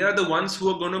they are the ones who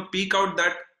are going to peak out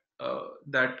that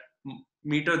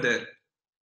meter there.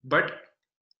 But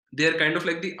they are kind of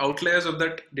like the outliers of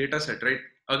that data set, right?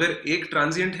 अगर एक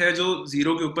transient है जो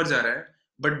 0 के ऊपर जा रहा है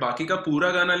but बाकी का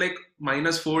पूरा गाना लाइक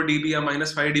 -4 dB या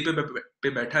 -5 dB पे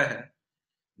बैठा है,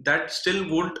 that still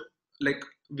won't, like,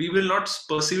 we will not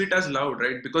perceive it as loud,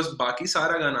 right? Because बाकी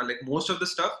सारा गाना, like most of the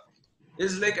stuff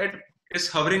is like is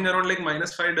hovering around like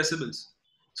 -5 decibels.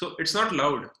 So it's not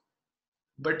loud,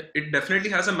 but it definitely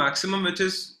has a maximum which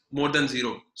is more than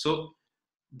 0. So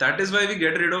that is why we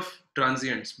get rid of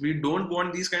transients. We don't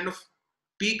want these kind of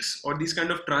peaks or these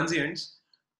kind of transients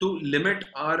to limit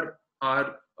our I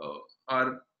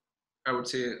would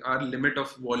say our limit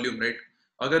of volume, right?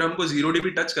 अगर हमको 0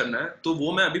 dB touch करना है तो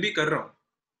वो मैं अभी भी कर रहा हूँ,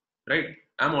 right?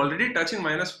 I'm already touching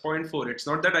 -0.4. It's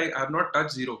not that I have not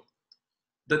touched 0.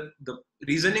 The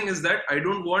reasoning is that I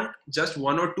don't want just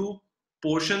 1 or 2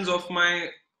 portions of my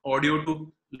audio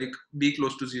to like be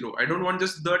close to 0. I don't want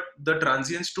just the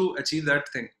transients to achieve that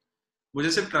thing.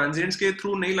 मुझे सिर्फ transients के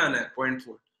through नहीं लाना है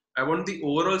 0.4. I want the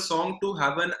overall song to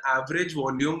have an average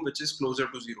volume which is closer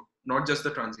to 0, not just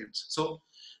the transients. So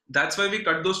that's why we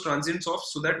cut those transients off,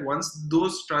 so that once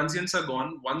those transients are gone,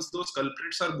 once those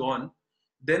culprits are gone,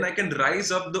 then I can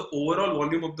rise up the overall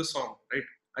volume of the song, right?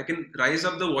 I can rise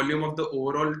up the volume of the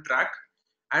overall track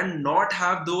and not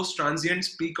have those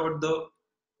transients peak out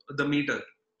the meter,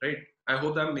 right? I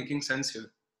hope I'm making sense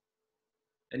here.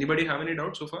 Anybody have any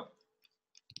doubts so far?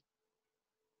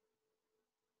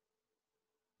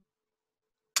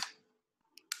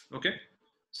 Okay,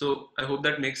 so I hope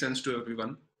that makes sense to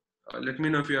everyone. Let me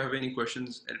know if you have any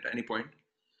questions at any point.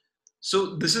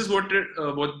 So this is what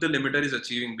the limiter is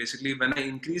achieving. Basically, when I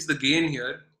increase the gain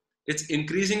here, it's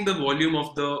increasing the volume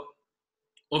of the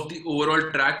overall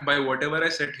track by whatever I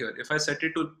set here. If I set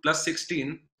it to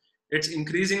 +16, it's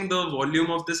increasing the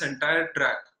volume of this entire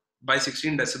track by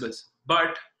 16 decibels.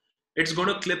 But it's going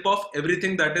to clip off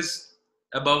everything that is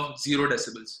above 0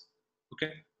 decibels.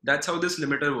 Okay, that's how this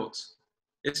limiter works.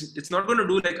 It's not going to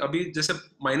do like अभी जैसे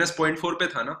 -0.4 पे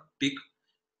था ना peak,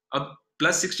 अब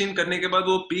 +16 करने के बाद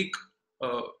वो peak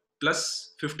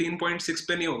 +15.6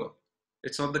 पे नहीं होगा.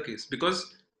 It's not the case, because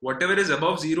whatever is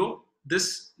above 0,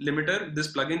 this limiter,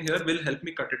 this plugin here will help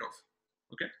me cut it off.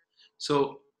 Okay,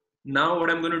 so now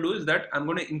what I'm going to do is that I'm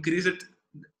going to increase it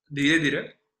धीरे धीरे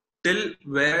till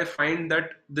where I find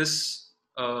that this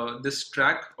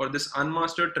track or this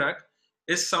unmastered track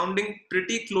is sounding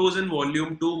pretty close in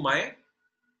volume to my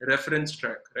reference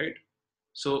track, right?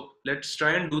 So let's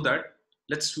try and do that.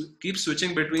 Let's keep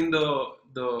switching between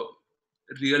the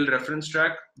real reference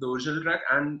track, the original track,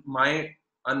 and my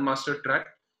unmastered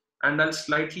track, and I'll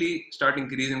slightly start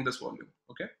increasing this volume.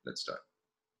 Okay, let's start.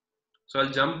 So I'll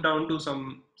jump down to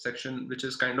some section which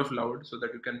is kind of loud so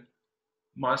that you can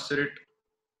master it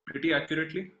pretty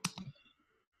accurately.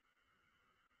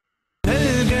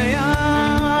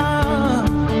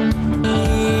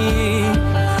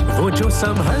 वो जो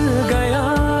संभल गया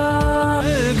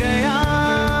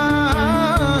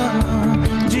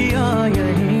जिया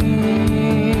यहीं,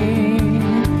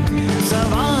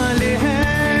 सवाल है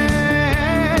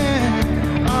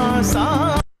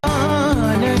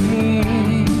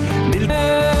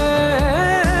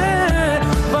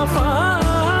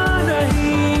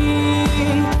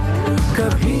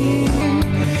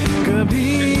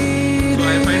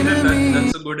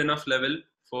enough level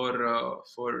for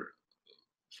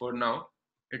now.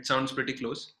 It sounds pretty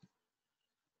close.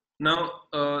 Now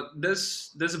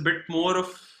there's a bit more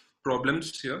of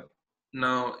problems here.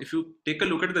 Now if you take a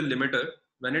look at the limiter,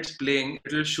 when it's playing,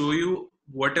 it will show you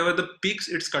whatever the peaks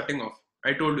it's cutting off.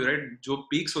 I told you, right? Jo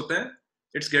peaks hote hain,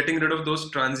 it's getting rid of those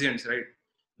transients, right?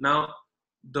 Now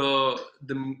the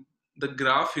the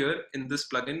graph here in this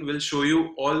plugin will show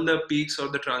you all the peaks or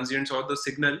the transients or the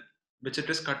signal which it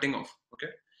is cutting off. Okay,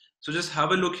 so just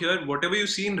have a look here. Whatever you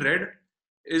see in red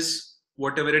is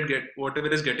whatever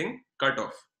is getting cut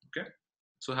off. Okay,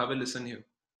 so have a listen here.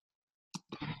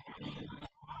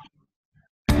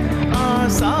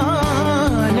 So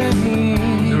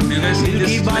do you guys see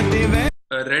this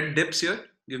red dips here?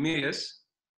 Give me a yes.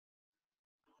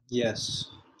 Yes.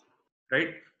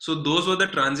 Right. So those were the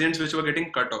transients which were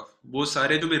getting cut off. वो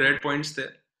सारे जो भी red points थे,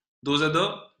 those are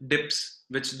the dips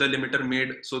which the limiter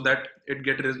made so that it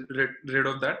get rid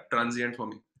of that transient for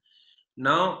me.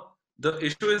 Now the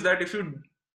issue is that if you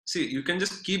see, you can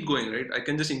just keep going, right? I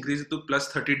can just increase it to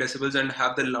plus 30 decibels and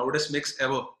have the loudest mix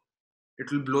ever.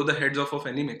 It will blow the heads off of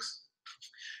any mix,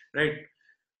 right?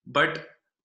 But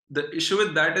the issue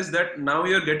with that is that now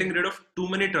you're getting rid of too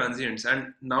many transients,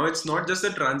 and now it's not just the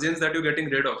transients that you're getting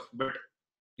rid of, but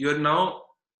you're now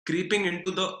creeping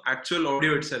into the actual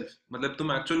audio itself. मतलब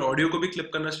तुम actual audio को भी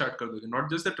clip करना start कर दोगे. Not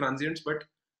just the transients, but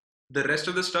the rest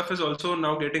of the stuff is also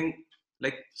now getting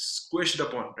like squished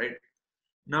upon, right?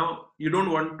 Now you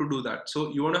don't want to do that.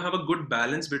 So you want to have a good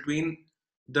balance between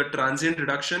the transient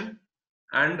reduction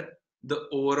and the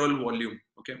overall volume.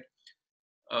 Okay.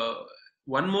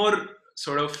 One more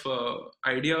sort of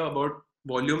idea about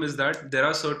volume is that there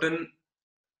are certain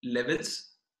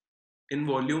levels in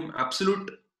volume, absolute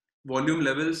volume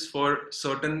levels for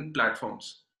certain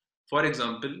platforms. For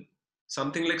example,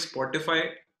 something like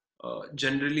Spotify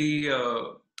generally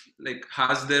like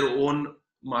has their own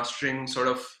mastering sort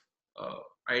of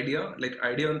idea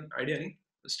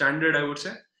standard, I would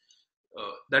say,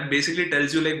 that basically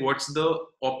tells you like what's the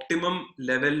optimum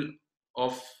level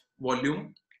of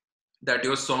volume that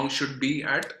your song should be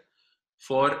at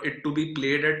for it to be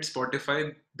played at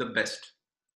Spotify the best.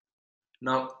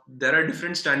 Now there are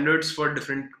different standards for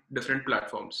different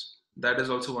platforms. That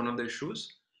is also one of the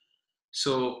issues.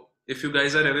 So if you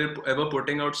guys are ever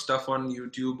putting out stuff on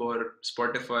YouTube or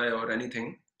Spotify or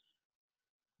anything,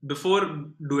 before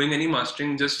doing any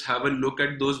mastering, just have a look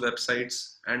at those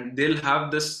websites, and they'll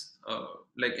have this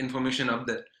like information up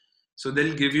there. So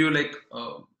they'll give you like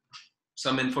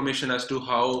some information as to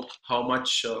how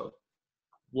much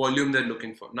volume they're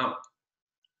looking for. Now,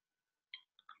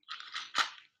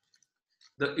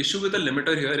 the issue with the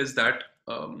limiter here is that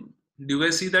do you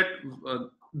guys see that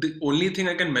the only thing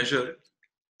I can measure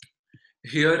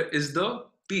here is the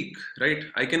peak, right?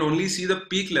 I can only see the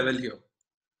peak level here.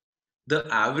 The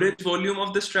average volume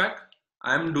of this track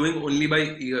I am doing only by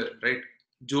ear, right?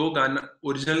 जो गाना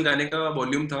original गाने का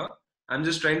volume था, I am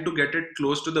just trying to get it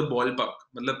close to the ball park,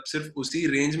 मतलब सिर्फ उसी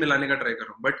range में लाने का ट्राई कर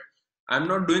रहा हूँ, but I am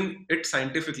not doing it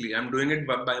scientifically, I am doing it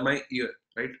by my year,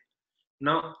 right?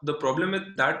 Now the problem with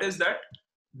that is that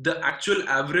the actual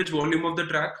average volume of the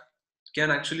track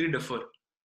can actually differ,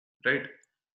 right?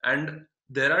 And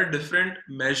there are different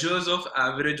measures of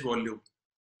average volume.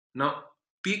 Now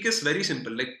peak is very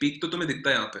simple, like peak to tumhe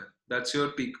dikhta hai yahan pe, that's your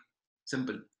peak,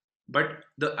 simple. But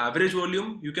the average volume,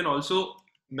 you can also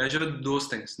measure those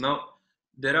things. Now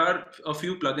there are a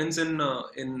few plugins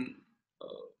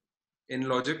in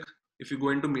Logic. If you go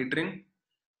into metering,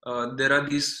 there are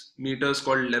these meters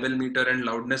called level meter and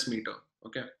loudness meter.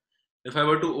 Okay, if I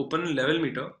were to open level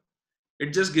meter, it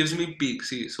just gives me peak.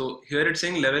 See, so here it's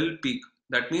saying level peak.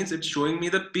 That means it's showing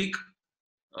me the peak.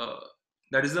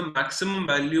 That is the maximum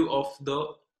value of the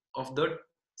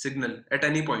signal at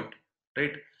any point,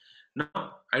 right? Now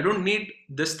I don't need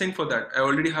this thing for that. I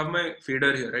already have my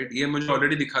fader here, right? ये मुझे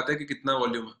already दिखाता है कि कितना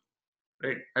volume है,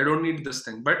 right? I don't need this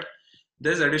thing. But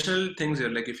there's additional things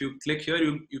here. Like if you click here,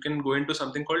 you can go into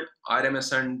something called RMS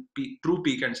and true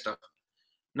peak and stuff.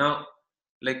 Now,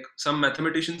 like some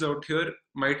mathematicians out here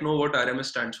might know what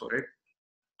RMS stands for, right?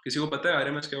 किसी को पता है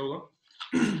RMS क्या होगा?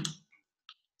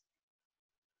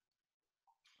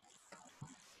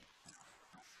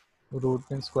 Root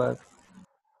mean square.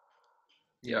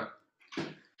 Yeah.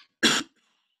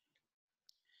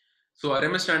 So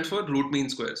RMS stands for root mean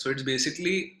square. So it's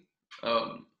basically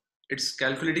it's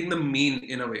calculating the mean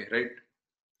in a way, right?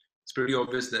 It's pretty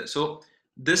obvious there. So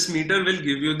this meter will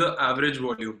give you the average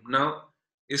volume. Now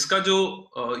इसका जो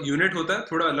unit होता है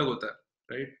थोड़ा अलग होता है,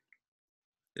 right?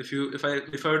 If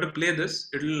I were to play this,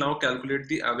 it will now calculate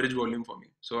the average volume for me.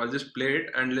 So I'll just play it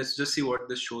and let's just see what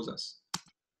this shows us.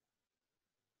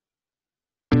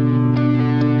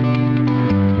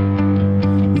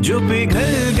 जो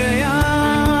पिघल गया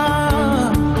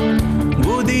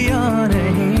वो दिया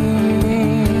नहीं,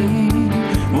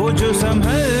 वो जो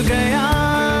संभल गया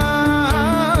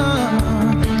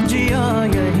जिया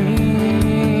यहीं।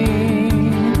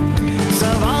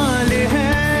 सवाल है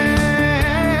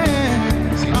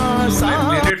So I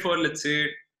played it for, let's say,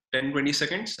 10-20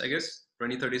 seconds, I guess,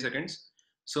 20-30 seconds.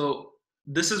 So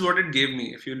this is what it gave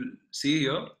me. If you see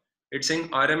here, it's saying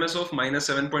RMS of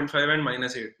 -7.5 and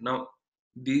 -8. Now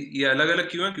ये अलग अलग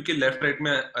क्यों है? क्योंकि लेफ्ट राइट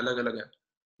में अलग अलग है.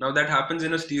 Now that happens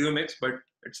in a stereo mix, but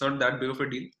it's not that big of a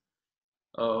deal.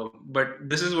 But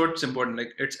this is what's important.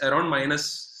 Like it's around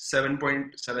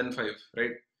 -7.75,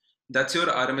 right? That's your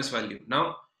RMS value.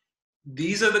 Now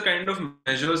these are the kind of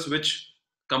measures which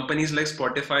companies like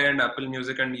Spotify and Apple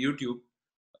Music and YouTube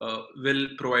will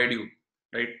provide you,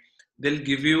 right? They'll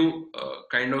give you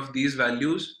kind of these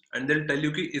values and they'll tell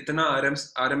you ki itna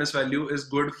RMS value is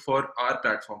good for our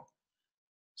platform.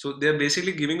 So they're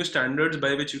basically giving you standards by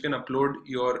which you can upload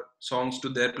your songs to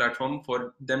their platform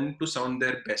for them to sound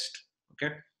their best. Okay.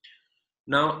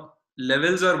 Now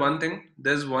levels are one thing.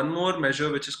 There's one more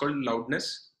measure which is called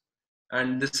loudness,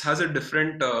 and this has a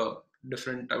different I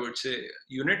would say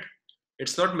unit.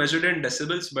 It's not measured in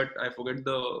decibels, but I forget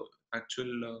the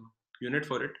actual unit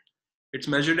for it. It's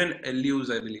measured in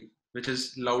LUs, I believe, which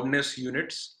is loudness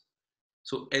units.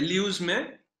 So LUs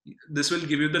mein this will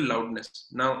give you the loudness.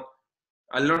 Now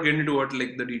I'll not get into what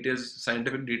like the details,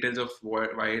 scientific details of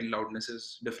why loudness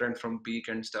is different from peak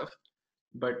and stuff,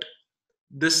 but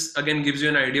this again gives you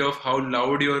an idea of how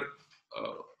loud your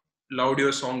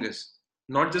song is.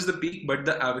 Not just the peak, but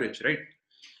the average, right?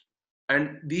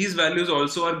 And these values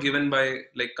also are given by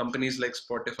like companies like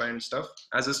Spotify and stuff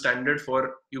as a standard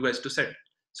for you guys to set.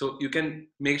 So you can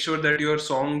make sure that your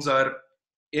songs are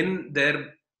in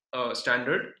their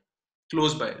standard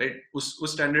close by, right? Us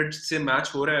standard se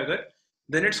match ho raha hai agar,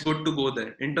 then it's good to go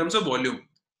there in terms of volume.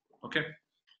 Okay.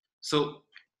 So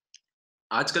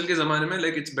आजकल के ज़माने में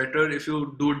like it's better if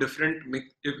you do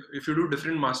if you do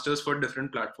different masters for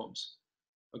different platforms.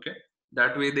 Okay,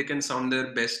 that way they can sound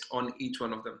their best on each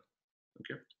one of them.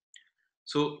 Okay,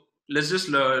 so let's just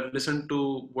listen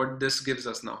to what this gives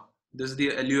us now. This is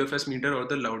the LUFS meter or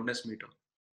the loudness meter.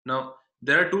 Now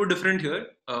there are two different here.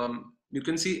 You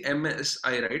can see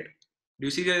MSI, right? Do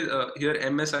you see here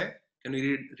MSI? Can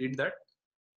we read that?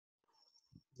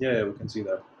 Yeah, we can see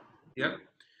that. Yeah.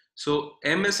 So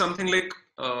M is something like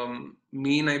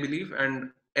mean, I believe,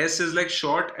 and S is like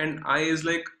short, and I is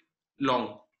like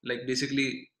long, like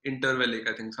basically interval, like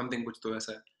I think something kuch to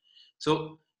aisa hai.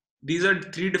 So these are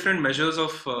three different measures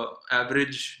of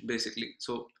average, basically.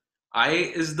 So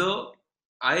I is the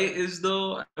I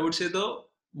would say the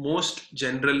most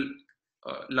general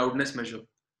loudness measure.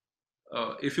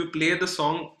 If you play the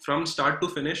song from start to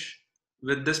finish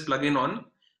with this plugin on,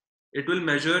 it will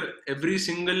measure every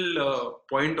single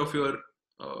point of your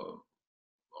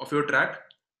track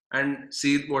and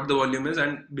see what the volume is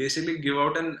and basically give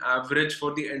out an average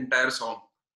for the entire song.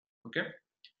 Okay,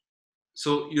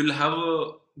 so you'll have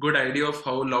a good idea of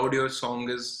how loud your song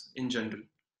is in general.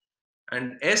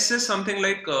 And S is something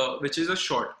like which is a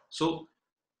short. So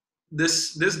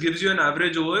this gives you an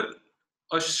average over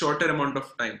a shorter amount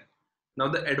of time. Now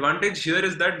the advantage here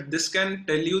is that this can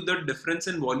tell you the difference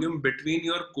in volume between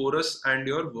your chorus and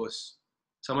your verse.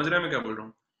 समझ रहे हैं मैं क्या बोल रहा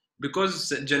हूँ? Because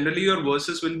generally your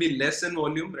verses will be less in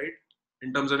volume, right?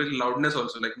 In terms of loudness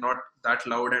also, like not that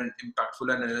loud and impactful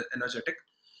and energetic.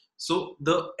 So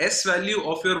the S value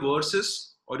of your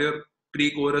verses or your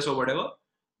pre-chorus or whatever,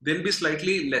 they'll be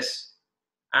slightly less.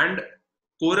 And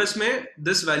chorus mein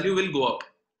this value will go up.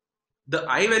 The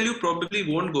I value probably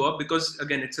won't go up because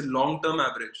again it's a long-term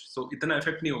average, so itna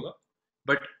effect nahi hoga.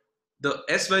 But the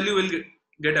S value will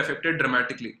get affected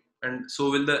dramatically, and so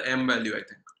will the M value, I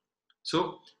think.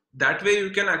 So that way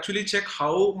you can actually check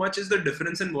how much is the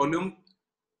difference in volume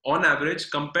on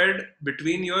average compared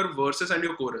between your verses and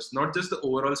your chorus, not just the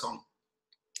overall song.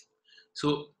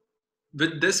 So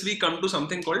with this we come to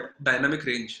something called dynamic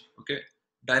range. Okay,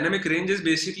 dynamic range is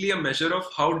basically a measure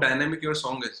of how dynamic your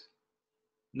song is.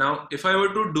 Now, if I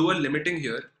were to do a limiting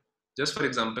here, just for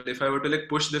example, if I were to like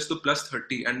push this to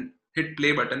 +30 and hit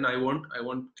play button, I won't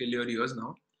kill your ears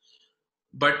now.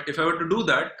 But if I were to do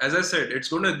that, as I said, it's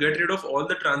going to get rid of all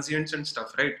the transients and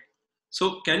stuff, right?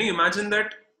 So can you imagine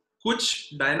that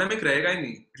kuch dynamic rahega hi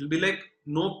nahi? It'll be like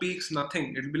no peaks,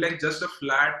 nothing. It'll be like just a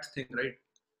flat thing, right?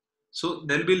 So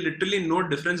there'll be literally no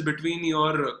difference between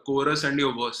your chorus and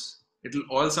your verse. It'll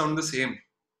all sound the same,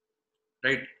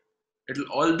 right?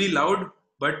 It'll all be loud,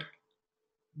 but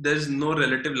there's no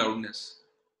relative loudness.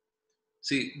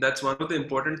 See, that's one of the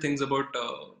important things about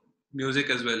music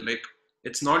as well. Like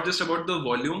it's not just about the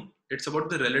volume, it's about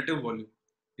the relative volume.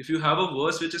 If you have a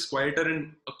verse which is quieter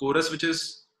and a chorus which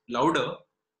is louder,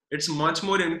 it's much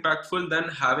more impactful than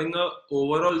having a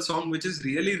overall song which is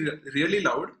really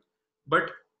loud,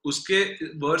 but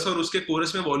उसके verse और उसके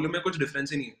chorus में volume में कुछ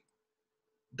difference ही नहीं है.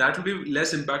 That will be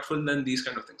less impactful than these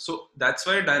kind of things. So that's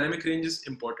why dynamic range is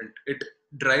important. It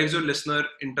drives your listener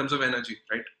in terms of energy,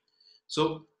 right?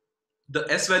 So the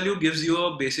S value gives you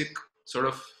a basic sort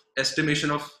of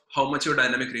estimation of how much your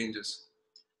dynamic range is.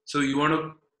 So you want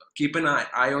to keep an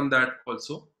eye on that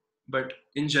also. But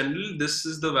in general, this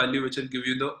is the value which will give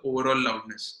you the overall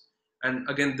loudness. And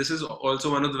again, this is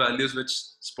also one of the values which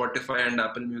Spotify and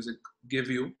Apple Music give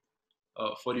you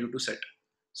for you to set.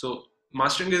 So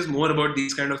mastering is more about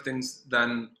these kind of things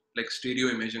than like stereo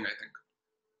imaging, I think.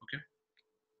 Okay.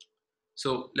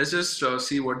 So let's just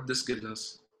see what this gives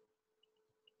us.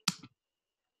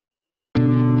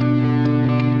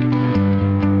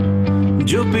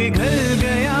 जो पिघल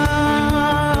गया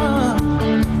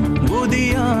वो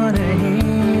दिया नहीं,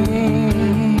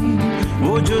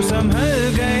 वो जो संभल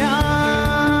गया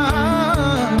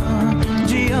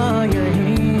जिया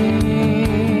यहीं.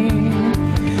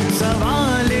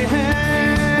 सवाल है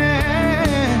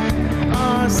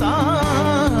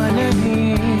आसान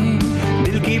नहीं,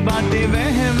 दिल की बातें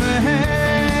वहम है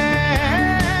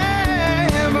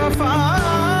वफा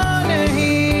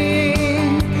नहीं.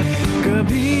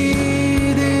 कभी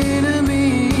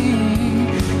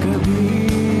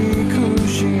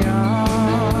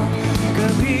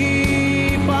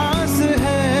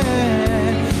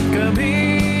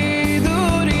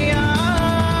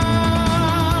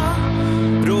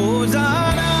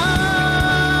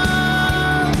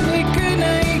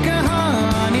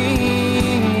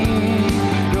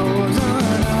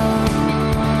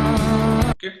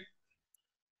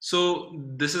So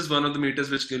this is one of the meters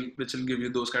which will give you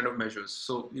those kind of measures.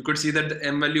 So you could see that the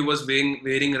M value was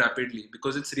varying rapidly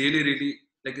because it's really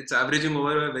like it's averaging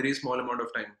over a very small amount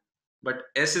of time. But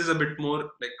S is a bit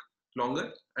more like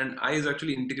longer, and I is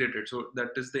actually integrated. So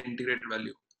that is the integrated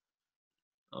value.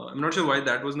 I'm not sure why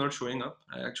that was not showing up.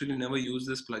 I actually never use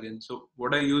this plugin. So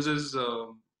what I use is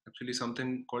actually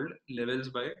something called Levels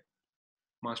by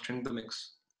Mastering the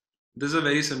Mix. This is a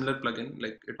very similar plugin.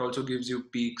 Like it also gives you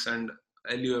peaks and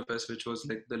LUFS, which was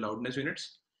like the loudness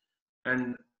units,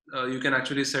 and you can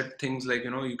actually set things like,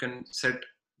 you can set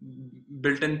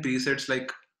built-in presets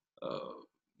like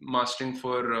mastering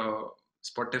for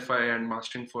Spotify and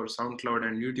mastering for SoundCloud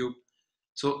and YouTube.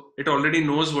 So it already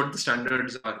knows what the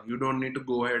standards are. You don't need to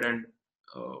go ahead and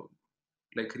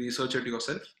like research it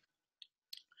yourself.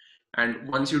 And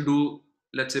once you do,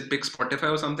 let's say pick Spotify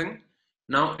or something,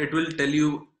 now it will tell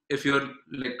you if your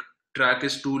like track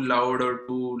is too loud or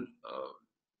too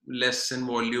less in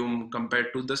volume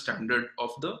compared to the standard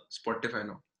of the Spotify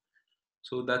now.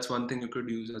 So that's one thing you could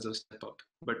use as a step up,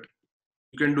 but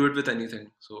you can do it with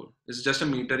anything. So it's just a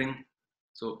metering.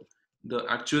 So the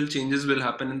actual changes will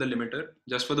happen in the limiter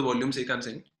just for the volume sake, I'm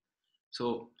saying.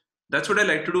 So that's what I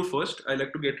like to do first. I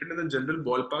like to get into the general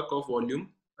ballpark of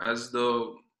volume as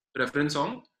the reference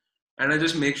song. And I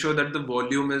just make sure that the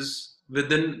volume is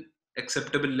within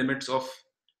acceptable limits of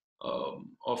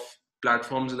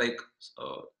platforms like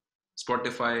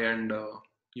Spotify and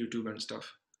YouTube and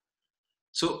stuff.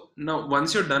 So now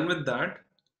once you're done with that,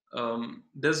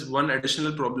 there's one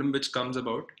additional problem which comes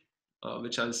about,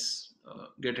 which I'll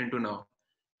get into now.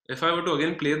 If I were to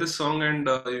again play this song and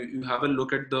you have a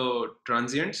look at the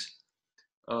transients,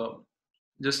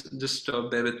 just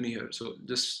bear with me here. So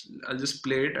I'll just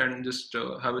play it and just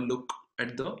have a look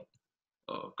at the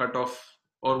cutoff,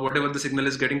 or whatever the signal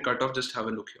is getting cut off. Just have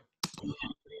a look here.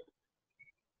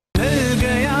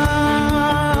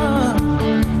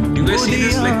 You guys see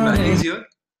this like valleys here?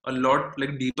 A lot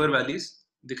like deeper valleys.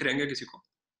 दिख रहेंगे किसी को?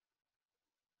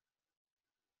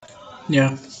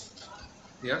 Yeah.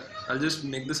 Yeah. I'll just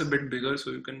make this a bit bigger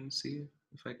so you can see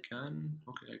if I can.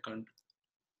 Okay, I can't.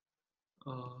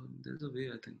 There's a way,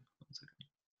 I think. One second.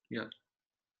 Yeah.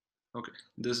 Okay.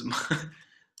 This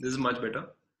is much better.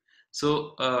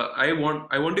 So I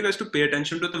want you guys to pay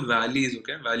attention to the valleys.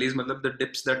 Okay, valleys, matlab the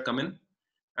dips that come in,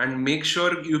 and make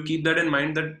sure you keep that in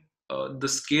mind that the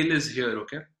scale is here.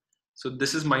 Okay, so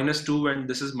this is -2 and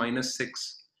this is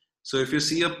 -6. So if you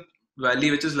see a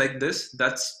valley which is like this,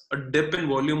 that's a dip in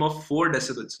volume of 4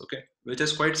 decibels. Okay, which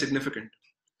is quite significant.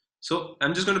 So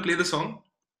I'm just going to play the song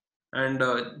and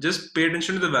just pay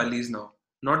attention to the valleys now,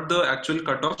 not the actual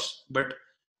cutoffs, but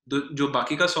जो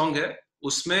बाकी का song है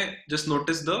उसमें just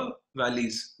notice the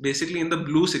valleys, basically in the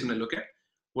blue signal. Okay,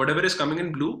 whatever is coming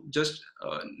in blue, just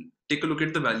take a look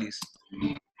at the valleys.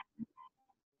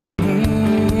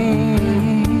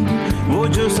 वो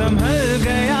जो संभल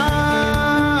गया.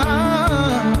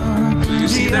 So you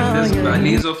see that there's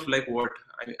values of like what?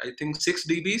 I think 6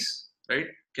 dBs, right?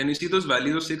 Can you see those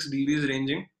values of 6 dBs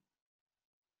ranging?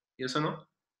 Yes or no?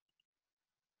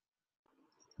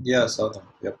 Yeah, saw them.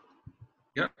 Yep.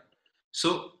 Yeah.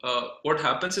 So what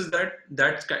happens is that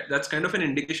that's kind of an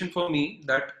indication for me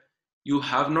that you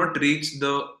have not reached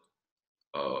the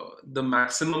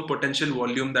maximum potential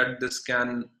volume that this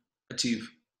can achieve.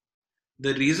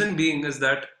 The reason being is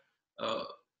that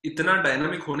इतना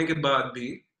dynamic होने के बाद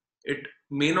भी it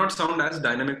may not sound as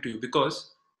dynamic to you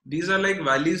because these are like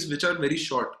valleys which are very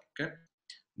short. Okay,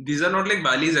 these are not like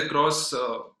valleys across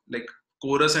like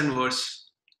chorus and verse.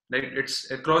 Like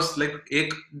it's across like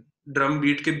एक drum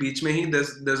beat के बीच में ही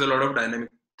there's a lot of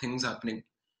dynamic things happening.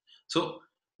 So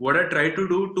what I try to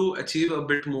do to achieve a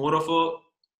bit more of a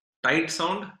tight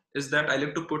sound is that I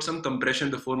like to put some compression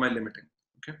before my limiting.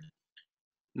 Okay.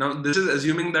 Now this is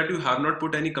assuming that you have not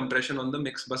put any compression on the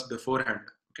mix bus beforehand.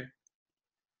 Okay.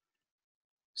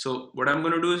 So what I'm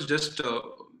going to do is just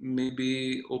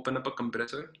maybe open up a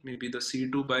compressor, maybe the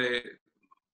C2 by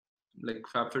like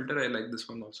FabFilter. I like this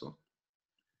one also.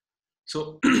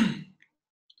 So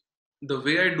the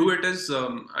way I do it is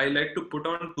I like to put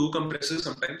on 2 compressors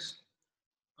sometimes.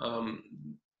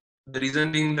 The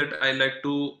reason being that I like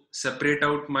to separate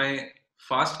out my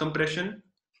fast compression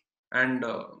and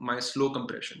my slow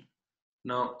compression.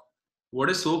 Now, what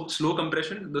is slow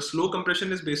compression? The slow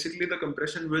compression is basically the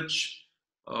compression which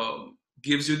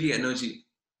gives you the energy.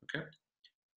 Okay,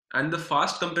 and the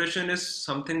fast compression is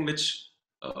something which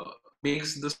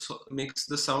makes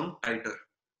the sound tighter.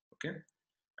 Okay,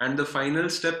 and the final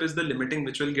step is the limiting,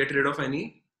 which will get rid of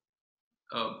any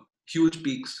huge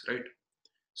peaks, right?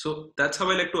 So that's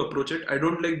how I like to approach it. I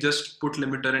don't like just put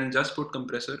limiter and just put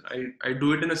compressor. I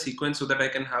do it in a sequence so that I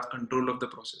can have control of the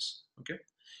process. Okay.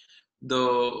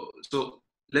 So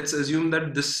let's assume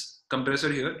that this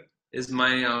compressor here is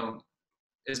my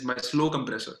slow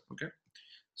compressor. Okay.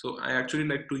 So I actually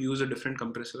like to use a different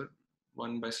compressor,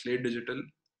 one by Slate Digital.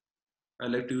 I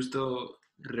like to use the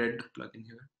red plugin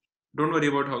here. Don't worry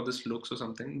about how this looks or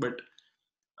something, but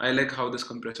I like how this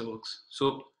compressor works.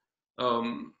 So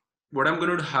what I'm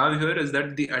going to have here is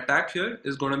that the attack here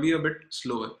is going to be a bit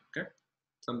slower. Okay,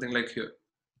 something like here.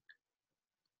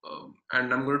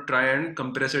 And I'm going to try and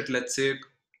compress it, let's say, a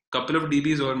couple of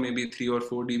dBs or maybe 3 or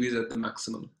 4 dBs at the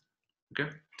maximum. Okay,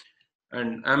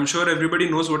 and I'm sure everybody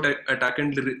knows what attack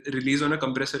and release on a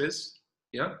compressor is.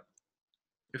 Yeah,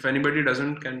 if anybody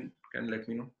doesn't, can let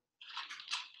me know.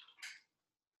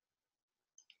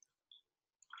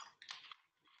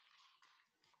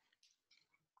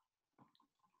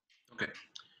 Okay,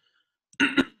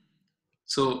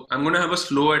 so I'm going to have a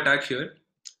slow attack here,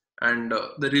 and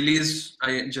the release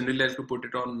I generally like to put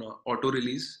it on auto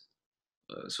release.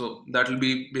 So that will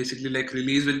be basically like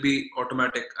release will be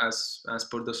automatic as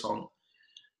per the song.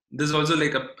 This is also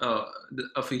like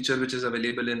a feature which is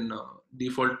available in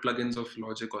default plugins of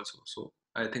Logic also. So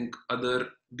I think other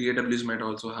DAWs might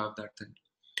also have that thing.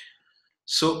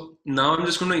 So now I'm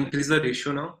just going to increase the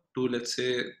ratio now to, let's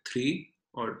say, 3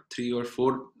 or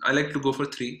 4. I like to go for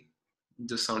 3. It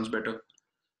just sounds better.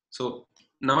 So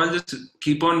now I'll just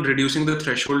keep on reducing the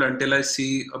threshold until I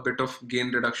see a bit of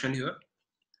gain reduction here.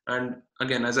 And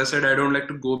again, as I said, I don't like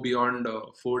to go beyond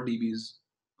 4 dBs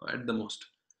at the most.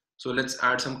 So let's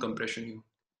add some compression here.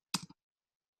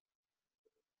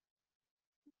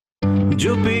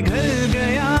 जो पिघल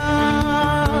गया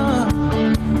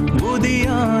वो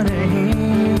दिया नहीं,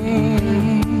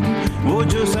 वो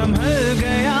जो संभल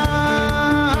गया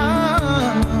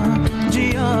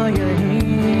जिया यहीं.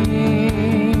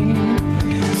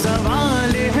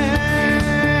 सवाल है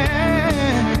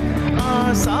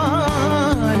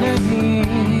आसान नहीं,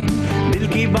 दिल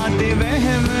की बातें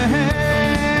वहम है,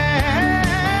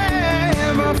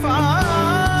 वफा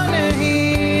नहीं.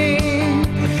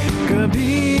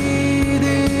 कभी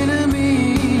दिल में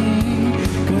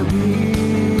कभी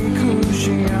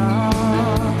खुशियाँ,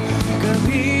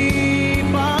 कभी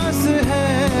पास है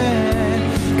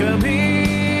कभी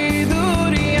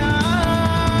दूरियाँ.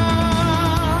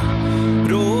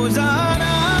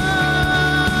 रोजाना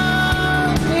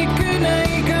एक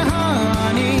नई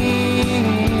कहानी,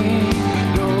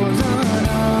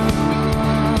 रोजाना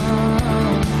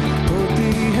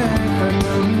होती है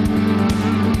खत्म.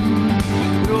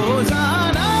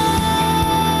 रोजाना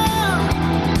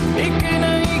एक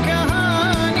नई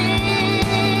कहानी,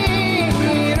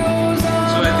 रोजाना.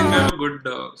 So I think I have a good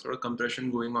sort of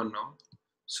compression going on now.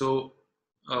 So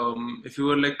if you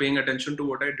were like paying attention to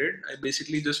what I did, I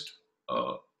basically just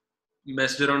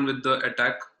messed around with the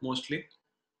attack mostly.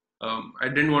 I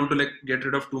didn't want to like get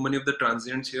rid of too many of the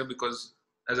transients here because,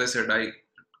 as I said, I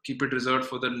keep it reserved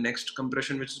for the next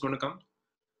compression which is going to come.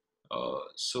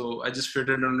 So I just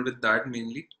fiddled around with that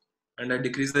mainly, and I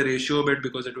decreased the ratio a bit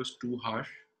because it was too harsh,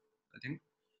 I think.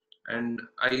 And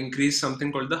I increased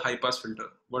something called the high pass filter.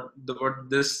 What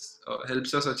this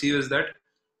helps us achieve is that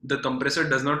the compressor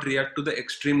does not react to the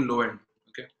extreme low end.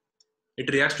 Okay,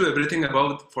 it reacts to everything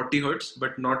above 40 hertz,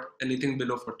 but not anything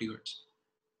below 40 hertz.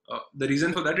 The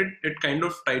reason for that, it kind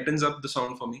of tightens up the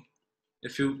sound for me.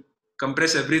 If you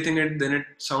compress everything, then it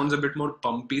sounds a bit more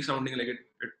pumpy sounding, like it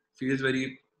feels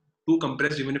very too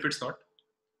compressed, even if it's not.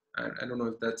 I don't know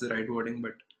if that's the right wording,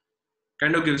 but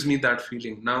kind of gives me that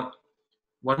feeling. Now,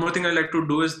 one more thing I like to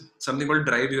do is something called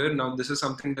drive here. Now, this is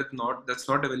something that's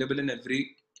not available in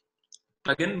every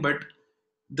plugin, but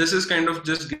this is kind of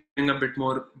just giving a bit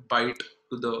more bite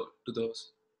to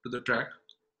the track.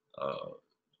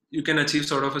 You can achieve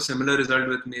sort of a similar result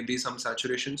with maybe some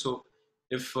saturation. So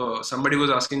if somebody was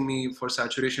asking me for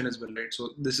saturation as well, right?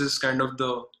 So this is kind of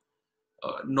the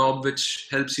knob which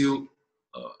helps you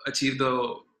achieve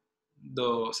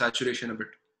the saturation a bit.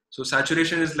 So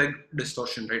saturation is like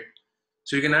distortion, right?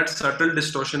 So you can add subtle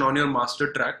distortion on your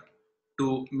master track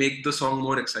to make the song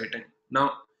more exciting.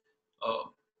 Now,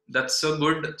 that's a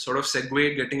good sort of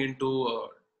segue getting into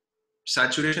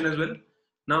saturation as well.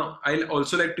 Now, I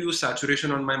also like to use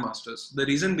saturation on my masters. The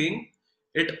reason being,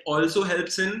 it also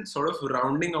helps in sort of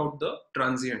rounding out the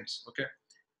transients. Okay,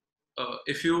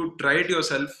 if you try it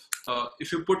yourself,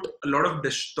 if you put a lot of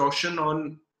distortion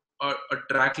on a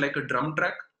track like a drum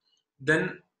track,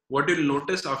 then what you'll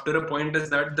notice after a point is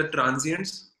that the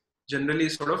transients generally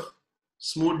sort of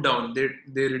smooth down.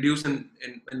 They reduce in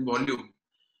volume.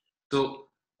 So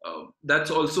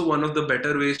that's also one of the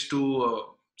better ways to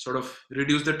sort of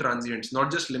reduce the transients, not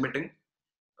just limiting.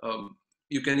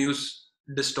 You can use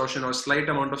distortion or slight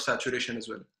amount of saturation as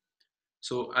well.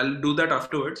 So I'll do that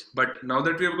afterwards. But now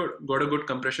that we have got a good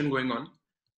compression going on,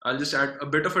 I'll just add a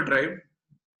bit of a drive.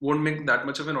 Won't make that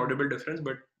much of an audible difference,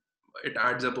 but it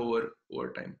adds up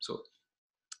over time. So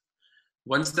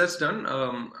once that's done,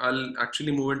 I'll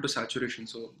actually move into saturation.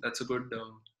 So that's a good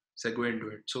segue into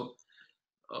it. So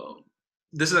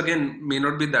this is again may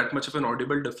not be that much of an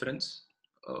audible difference.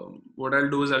 What I'll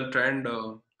do is I'll try and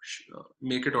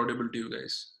make it audible to you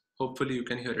guys. Hopefully you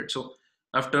can hear it. So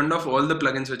I've turned off all the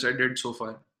plugins which I did so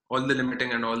far, all the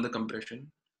limiting and all the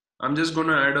compression. I'm just going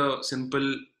to add a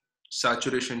simple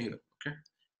saturation here. Okay.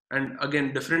 And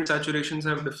again, different saturations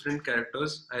have different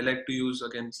characters. I like to use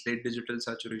again Slate Digital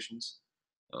saturations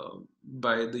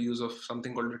by the use of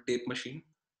something called a tape machine.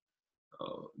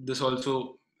 This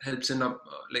also helps in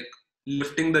like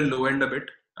lifting the low end a bit.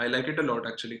 I like it a lot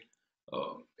actually.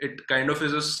 It kind of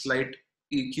is a slight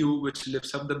EQ which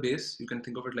lifts up the bass. You can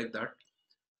think of it like that.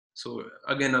 So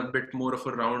again, a bit more of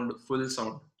a round, full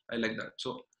sound. I like that.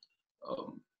 So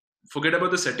forget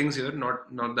about the settings here.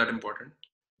 Not that important.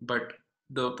 But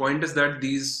the point is that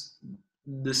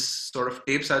this sort of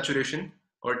tape saturation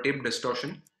or tape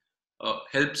distortion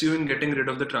helps you in getting rid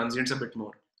of the transients a bit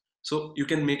more. So you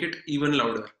can make it even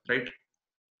louder, right?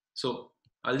 So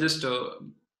I'll just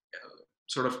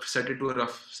sort of set it to a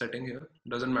rough setting here.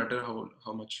 Doesn't matter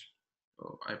how much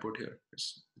I put here.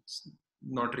 It's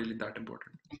not really that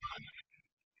important.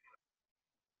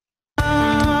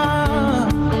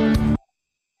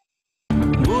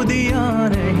 वो दिया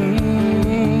नहीं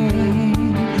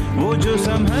वो जो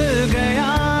संभल गया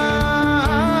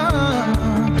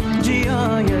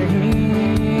जिया यही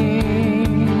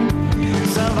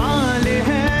सवाल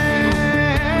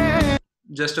है.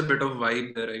 Just a bit of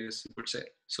vibe there, I guess you could say.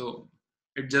 So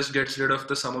it just gets rid of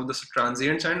some of the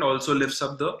transients and also lifts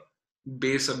up the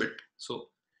bass a bit. So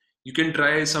you can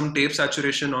try some tape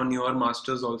saturation on your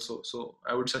masters also. So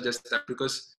I would suggest that,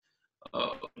 because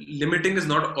limiting is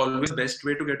not always the best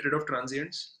way to get rid of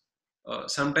transients.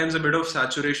 Sometimes a bit of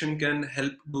saturation can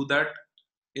help do that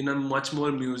in a much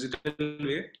more musical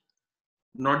way.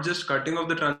 Not just cutting off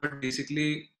the transients, but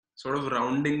basically sort of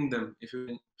rounding them, if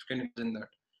you can imagine that.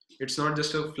 It's not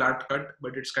just a flat cut,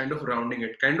 but it's kind of rounding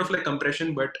it. Kind of like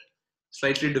compression, but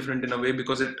slightly different in a way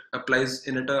because it applies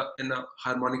in a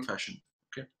harmonic fashion.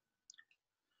 Okay.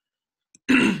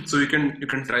 So you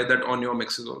can try that on your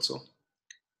mixes also.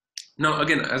 Now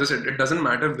again, as I said, it doesn't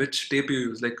matter which tape you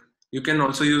use. Like you can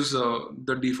also use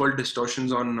the default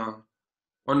distortions on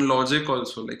Logic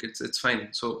also. Like it's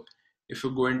fine. So if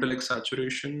you go into like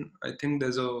saturation, I think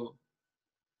there's a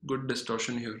good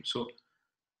distortion here. So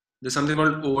there's something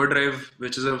called overdrive,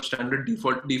 which is a standard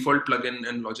default plugin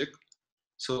in Logic.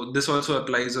 So this also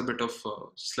applies a bit of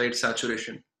slight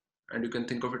saturation, and you can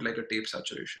think of it like a tape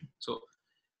saturation. So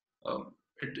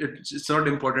it's not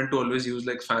important to always use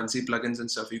like fancy plugins and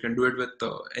stuff. You can do it with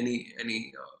any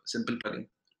simple plugin.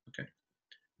 Okay,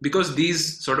 because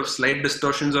these sort of slight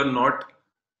distortions are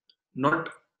not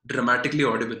dramatically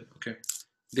audible. Okay,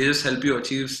 they just help you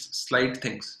achieve slight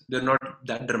things. They're not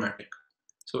that dramatic.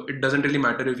 So it doesn't really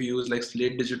matter if you use like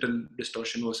slate digital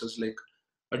distortion versus like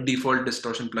a default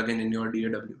distortion plugin in your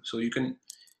DAW. So you can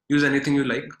use anything you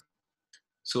like.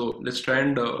 So let's try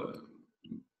and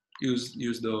use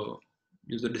the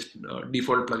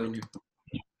default plugin here.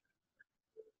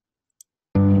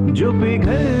 जो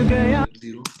पिघल गया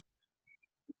 0.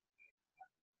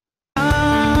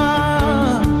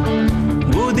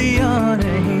 वो दिया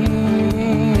नहीं,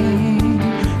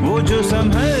 वो जो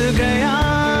संभल गया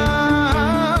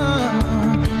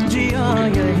जिया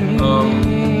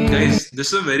यही. Guys, this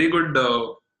is a very good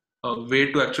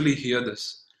way to actually hear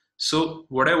this. So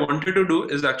what I want you to do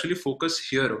is actually focus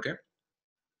here. Okay,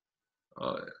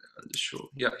 I'll just show.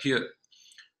 Yeah, here.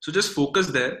 So just focus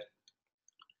there.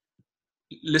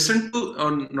 Listen to,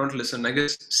 or not listen, I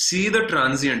guess, see the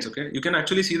transients. Okay, you can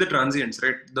actually see the transients,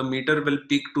 right? The meter will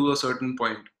peak to a certain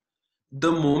point.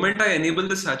 The moment I enable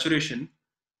the saturation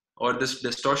or this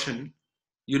distortion,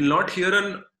 you'll not hear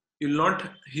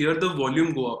the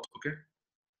volume go up. Okay,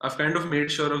 I've kind of made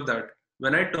sure of that.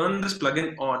 When I turn this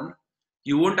plugin on,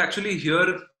 you won't actually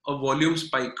hear a volume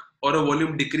spike or a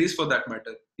volume decrease for that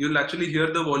matter. You'll actually hear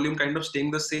the volume kind of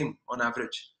staying the same on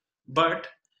average. But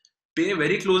pay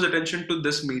very close attention to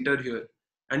this meter here,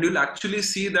 and you'll actually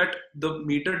see that the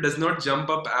meter does not jump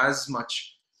up as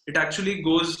much. It actually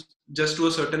goes just to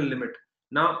a certain limit.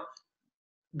 Now,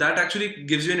 that actually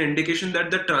gives you an indication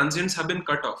that the transients have been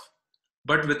cut off,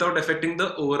 but without affecting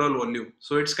the overall volume.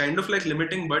 So it's kind of like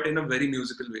limiting, but in a very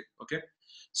musical way. Okay,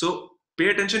 so pay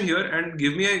attention here and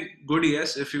give me a good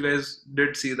yes if you guys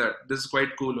did see that. This is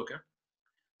quite cool. Okay,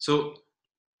 so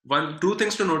two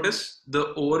things to notice: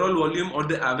 the overall volume or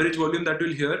the average volume that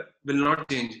you'll hear will not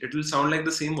change. It will sound like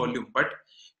the same volume, but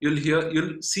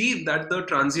you'll see that the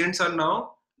transients are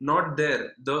now not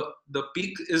there. The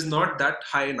peak is not that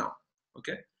high now.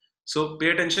 Okay, so pay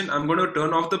attention. I'm going to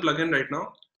turn off the plugin right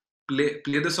now,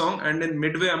 play the song, and then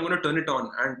midway I'm going to turn it on,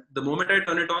 and the moment I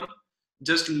turn it on,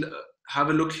 just have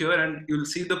a look here and you'll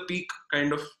see the peak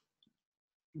kind of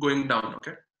going down.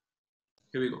 Okay,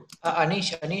 here we go.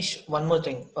 Anish, one more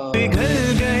thing.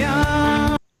 पिघल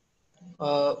गया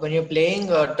When you're playing,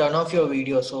 turn off your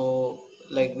video so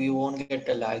like we won't get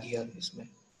a lag here. Isme.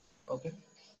 Okay.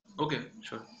 Okay,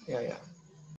 sure. Yeah.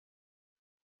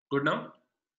 Good now?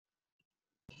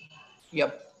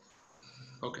 Yep.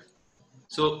 Okay.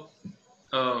 So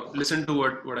listen to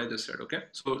what I just said. Okay.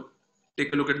 So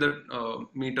take a look at the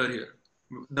meter here.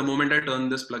 The moment I turn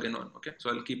this plugin on. Okay. So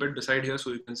I'll keep it beside here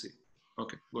so you can see.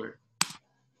 Okay. Go ahead.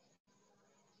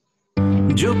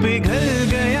 जो पिघल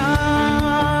गया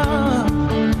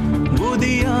वो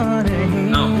दिया नहीं,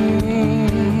 Now,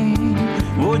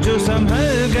 वो जो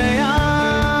संभल गया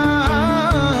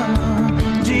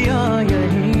जिया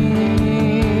यही.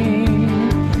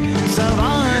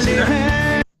 सवाल see that?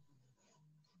 है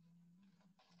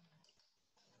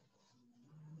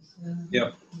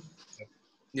Yeah.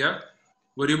 Yeah.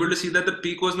 Were you able to see that the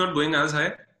peak was not going as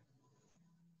high?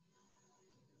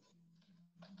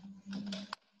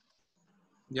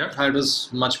 Yeah. It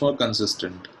was much more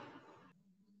consistent.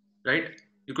 Right.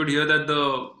 You could hear that the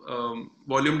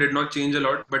volume did not change a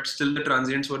lot, but still the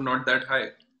transients were not that high.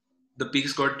 The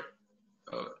peaks got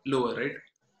lower, right?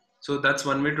 So that's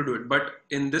one way to do it. But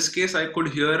in this case, I could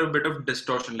hear a bit of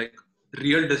distortion, like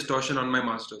real distortion on my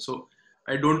master. So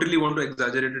I don't really want to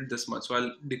exaggerate it this much. So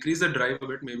I'll decrease the drive a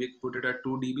bit, maybe put it at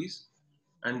 2 dBs,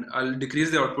 and I'll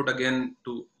decrease the output again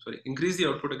increase the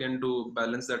output again to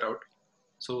balance that out.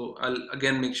 So I'll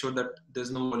again make sure that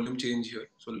there's no volume change here.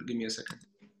 So give me a second.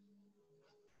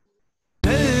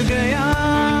 ढल गया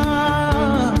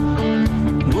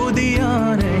वो दिया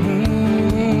नहीं,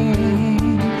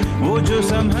 वो जो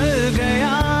संभल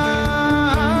गया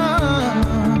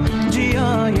जिया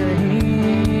यही.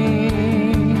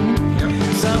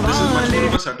 This is much more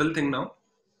of a subtle thing now.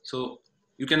 So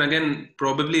you can again,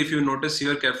 probably if you notice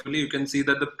here carefully, you can see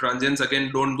that the transients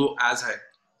again don't go as high.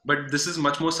 But this is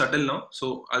much more subtle now.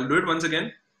 So I'll do it once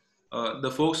again. The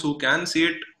folks who can see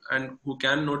it and who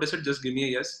can notice it, just give me a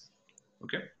yes.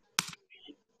 Okay.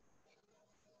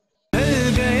 ढल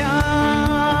गया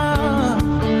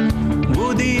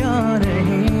वो दिया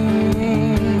नहीं,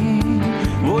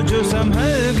 वो जो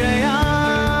संभल गया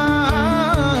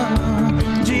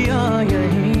जिया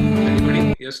यही. Anybody?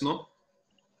 Yes, no?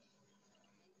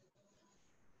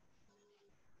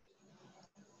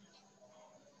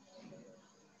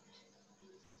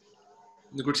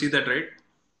 You could see that, right?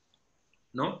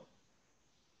 No?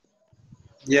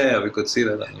 Yeah, we could see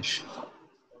that, Anish.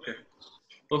 Okay,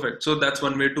 perfect. So that's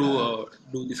one way to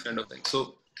do this kind of thing.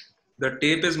 So the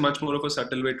tape is much more of a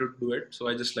subtle way to do it. So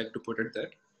I just like to put it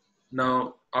there.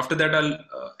 Now, after that, I'll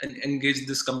engage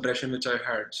this compression which I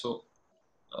had. So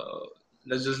uh,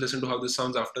 let's just listen to how this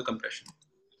sounds after compression.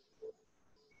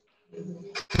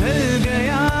 ढल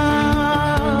गया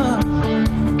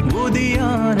वो दिया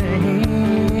नहीं,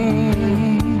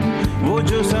 वो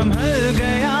जो संभल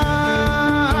गया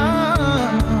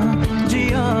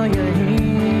जिया यहीं।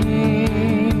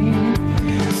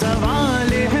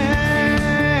 सवाल है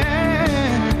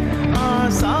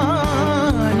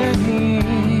आसान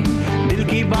नहीं, दिल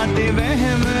की बातें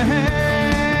वहम है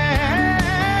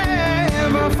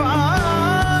वफा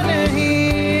नहीं,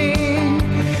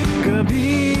 कभी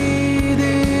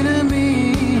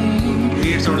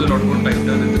It sounds a lot more tighter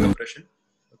than the compression.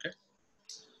 Okay,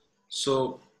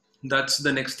 so that's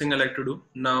the next thing I like to do.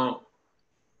 Now,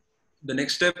 the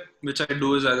next step which I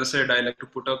do is, as I said, I like to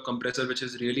put a compressor which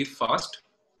is really fast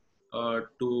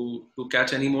to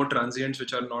catch any more transients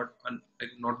which are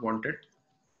not wanted.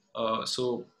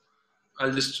 So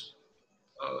I'll just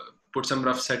put some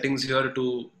rough settings here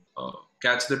to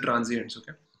catch the transients.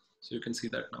 Okay, so you can see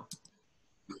that now.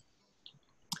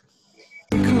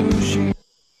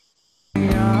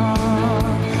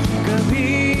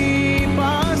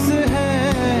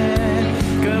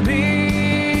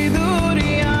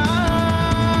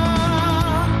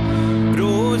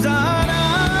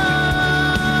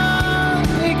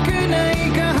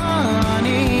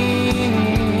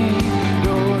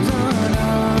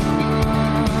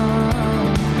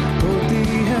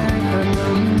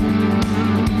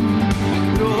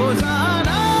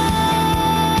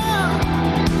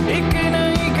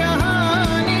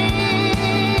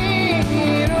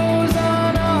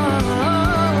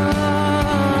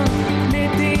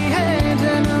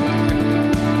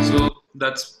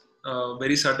 That's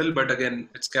very subtle, but again,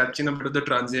 it's catching a bit of the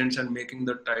transients and making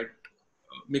the tight,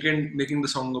 making the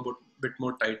song a bit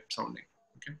more tight sounding.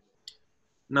 Okay.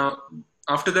 Now,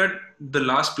 after that, the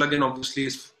last plugin obviously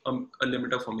is a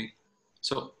limiter for me.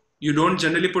 So you don't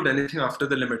generally put anything after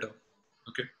the limiter,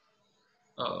 okay?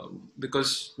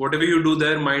 Because whatever you do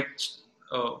there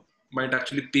might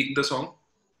actually peak the song.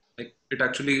 Like it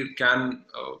actually can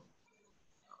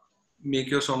make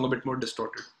your song a bit more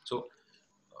distorted. So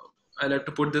I like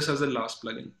to put this as the last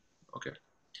plugin. Okay.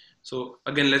 So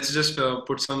again, let's just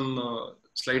put some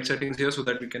slide settings here so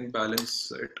that we can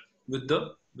balance it with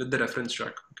the reference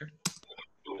track. Okay.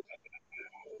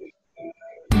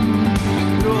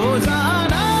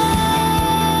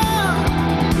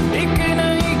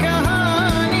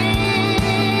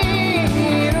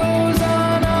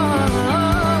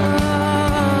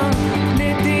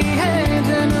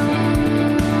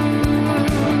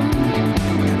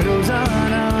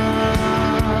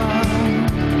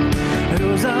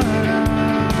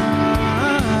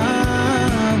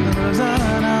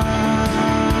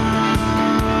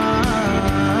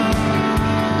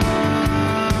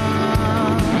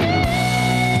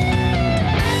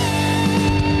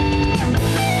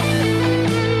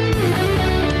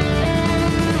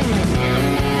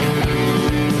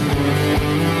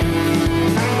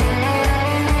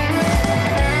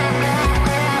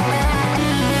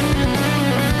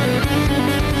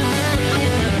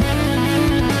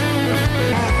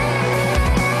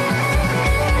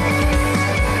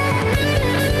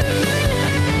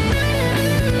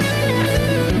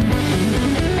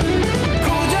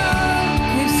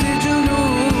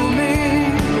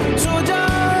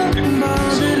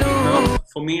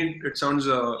 For me, it sounds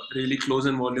really close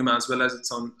in volume, as well as it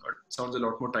sounds a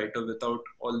lot more tighter without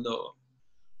all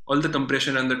the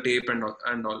compression and the tape and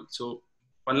all. So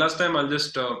one last time, I'll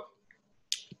just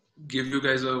give you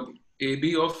guys a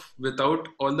A/B of without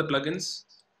all the plugins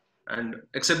and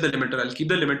except the limiter. I'll keep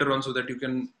the limiter on so that you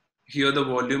can hear the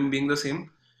volume being the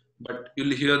same, but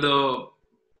you'll hear the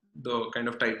kind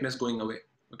of tightness going away.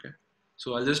 Okay,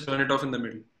 so I'll just turn it off in the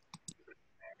middle.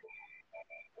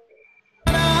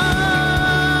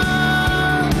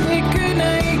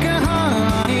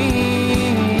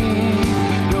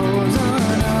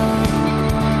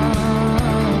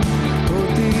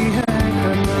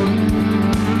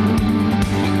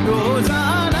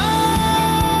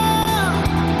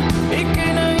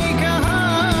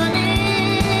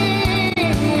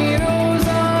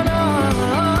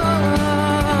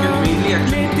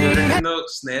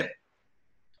 Snare.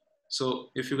 So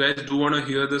if you guys do want to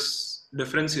hear this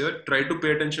difference here, try to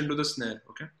pay attention to the snare.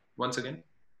 Okay, once again,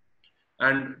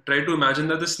 and try to imagine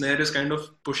that the snare is kind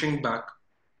of pushing back.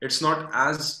 It's not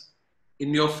as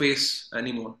in your face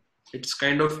anymore. It's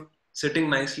kind of sitting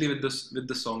nicely with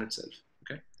the song itself.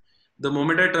 Okay, the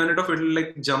moment I turn it off, it will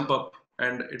like jump up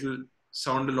and it will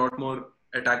sound a lot more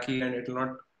attacky, and it will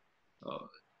not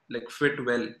like fit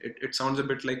well. It sounds a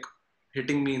bit like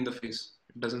hitting me in the face.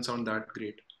 It doesn't sound that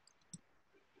great.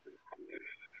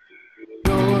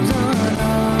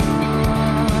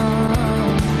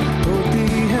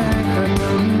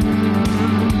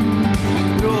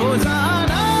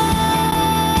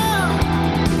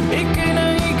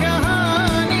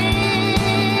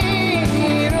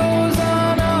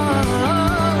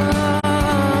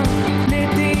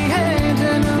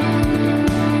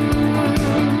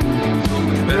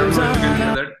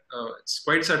 It's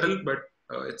quite subtle, but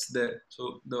it's there.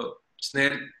 So the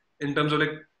snare, in terms of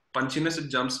like punchiness, it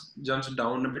jumps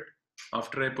down a bit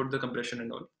after I put the compression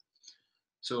and all.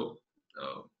 So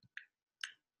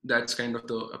that's kind of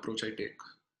the approach I take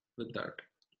with that.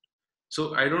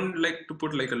 So I don't like to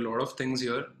put like a lot of things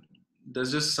here.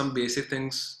 There's just some basic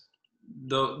things.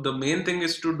 The main thing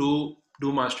is to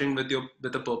do mastering with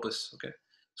a purpose. Okay,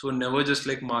 so never just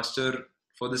like master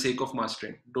for the sake of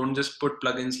mastering. Don't just put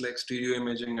plugins like stereo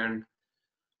imaging and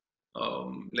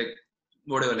like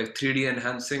whatever, like 3D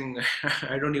enhancing.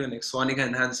 I don't even like sonic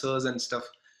enhancers and stuff,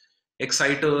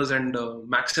 exciters and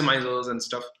maximizers and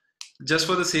stuff. Just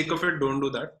for the sake of it, don't do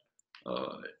that.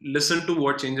 Listen to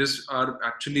what changes are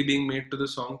actually being made to the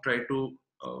song. Try to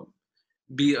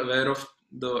be aware of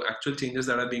the actual changes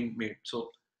that are being made.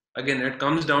 So again, it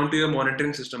comes down to your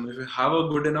monitoring system. If you have a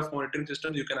good enough monitoring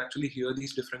system, you can actually hear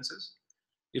these differences.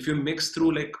 If you mix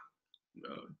through like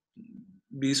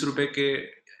 20 rupees ke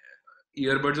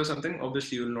earbuds or something,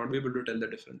 obviously you will not be able to tell the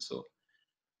difference. So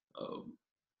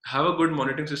have a good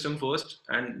monitoring system first,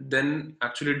 and then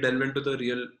actually delve into the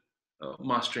real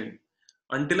mastering.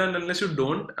 Until and unless you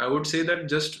don't, I would say that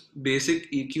just basic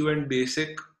EQ and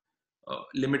basic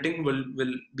limiting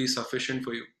will be sufficient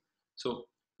for you. So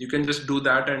you can just do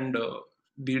that and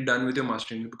be done with your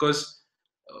mastering, because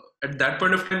at that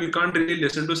point of time you can't really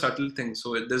listen to subtle things.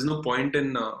 So there's no point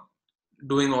in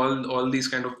doing all these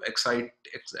kind of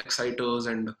exciters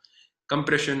and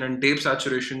compression and tape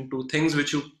saturation to things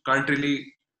which you can't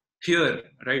really hear,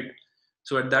 right?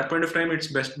 So at that point of time, it's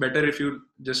better if you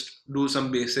just do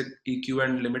some basic EQ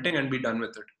and limiting and be done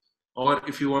with it. Or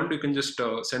if you want, you can just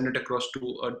send it across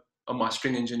to a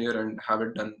mastering engineer and have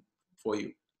it done for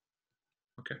you.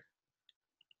 Okay.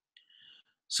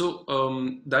 So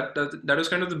that is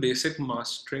kind of the basic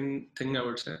mastering thing, I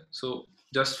would say. So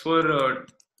just for a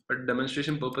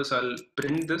demonstration purpose, I'll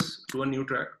print this to a new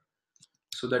track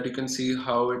so that you can see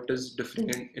how it is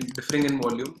differing in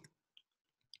volume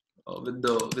with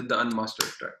the unmastered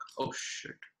track. Oh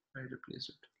shit, I replaced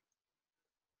it.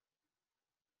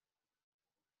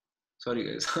 Sorry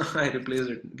guys, I replaced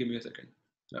it. Give me a second.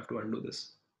 I have to undo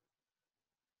this.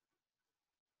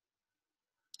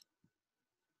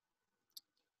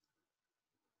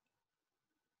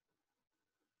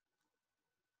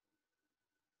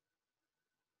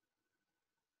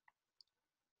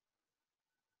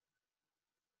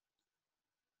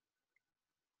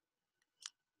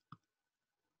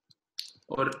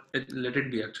 Or let it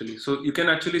be actually. So you can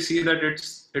actually see that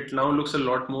it now looks a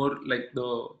lot more like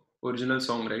the original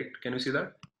song, right? Can you see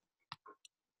that?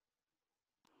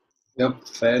 Yep,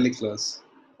 fairly close,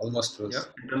 almost close. Yeah,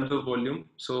 in terms of volume.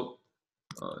 So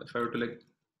if I were to like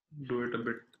do it a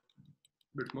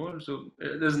bit more, so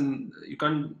you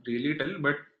can't really tell,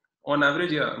 but on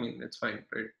average, yeah, I mean it's fine,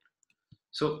 right?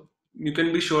 So you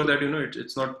can be sure that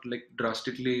it's not like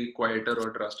drastically quieter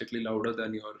or drastically louder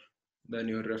than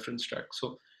your reference track.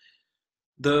 So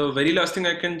the very last thing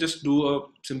I can just do a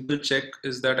simple check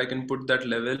is that I can put that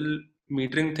level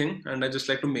metering thing, and I just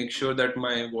like to make sure that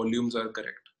my volumes are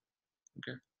correct.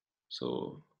 Okay,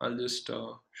 so I'll just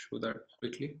show that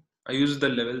quickly. I use the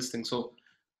levels thing. So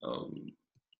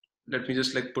let me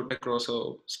just like put across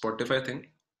a Spotify thing,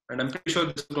 and I'm pretty sure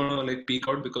this is gonna like peak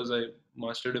out because I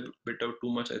mastered a bit out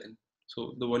too much, I think.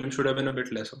 So the volume should have been a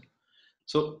bit lesser.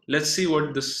 So let's see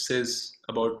what this says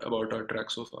about our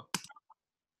track so far.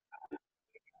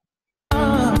 So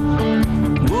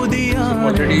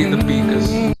already the peak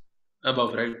is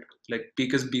above, right? Like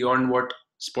peak is beyond what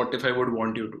Spotify would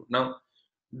want you to. Now,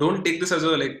 don't take this as a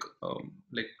like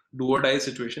do or die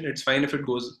situation. It's fine if it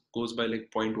goes by like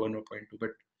 0.1 or 0.2, but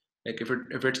like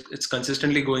if it's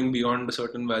consistently going beyond a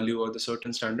certain value or the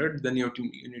certain standard, then you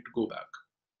need to go back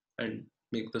and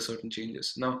make the certain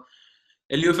changes. Now,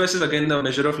 LUFS is again the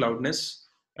measure of loudness,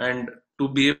 and to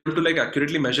be able to like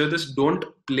accurately measure this, don't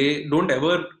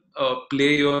ever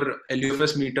play your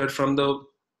LUFS meter from the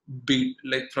beat,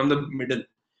 like from the middle.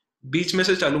 Beach mein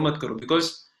se chalu mat karo,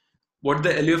 because what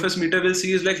the LUFS meter will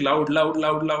see is like loud,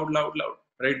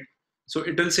 right? So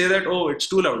it will say that, oh, it's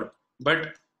too loud.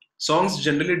 But songs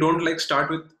generally don't like start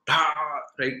with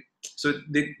right. So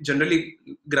they generally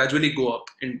gradually go up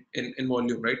in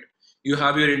volume, right? You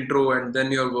have your intro and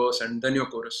then your verse and then your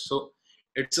chorus. So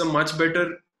it's a much better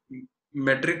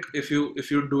metric if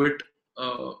you do it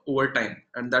over time,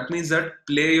 and that means that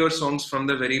play your songs from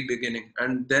the very beginning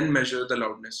and then measure the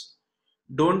loudness.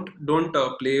 Don't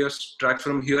play your track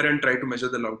from here and try to measure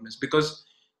the loudness, because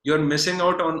you're missing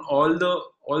out on all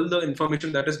the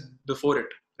information that is before it,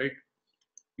 right?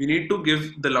 You need to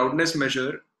give the loudness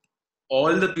measure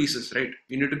all the pieces, right?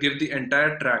 You need to give the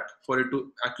entire track for it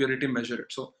to accurately measure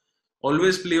it. So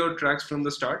always play your tracks from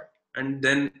the start and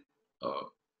then uh,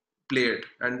 play it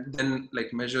and then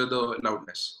like measure the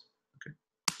loudness. Okay.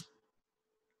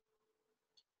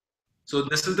 So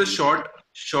this is the short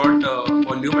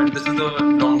volume, and this is the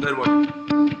longer volume,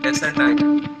 S and I.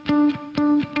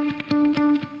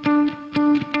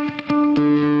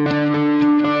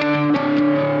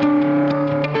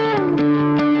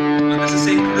 So this is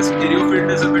saying that the stereo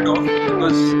field is a bit off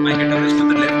because my guitar is to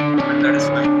the left, and that is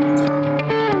fine.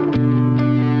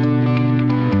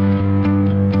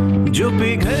 जो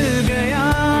पिघल गया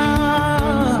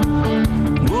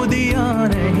वो दिया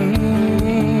नहीं,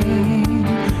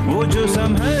 वो जो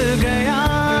संभल गया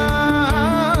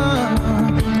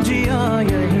जिया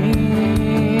यही।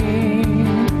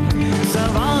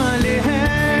 सवाल है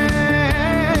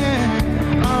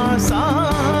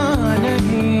आसान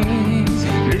नहीं,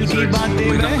 दिल So की it's बातें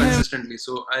going up वहम। consistently.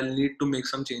 So I'll need to make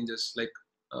some changes. Like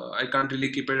I can't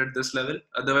really keep it at this level.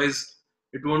 Otherwise,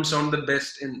 it won't sound the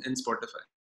best in Spotify.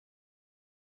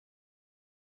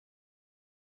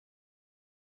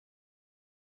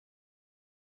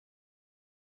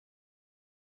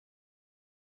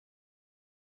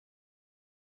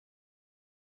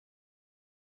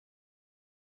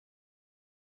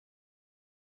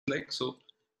 Like, so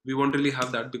we won't really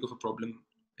have that big of a problem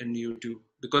in YouTube,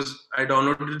 because I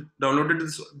downloaded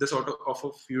this auto off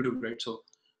of YouTube, right? So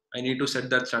I need to set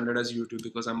that standard as YouTube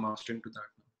because I'm mastering to that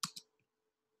now.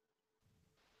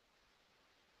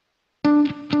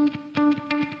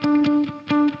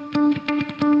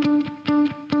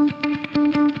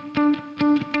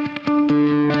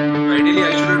 Ideally,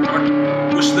 I should have not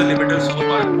pushed the limiter so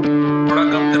far. थोड़ा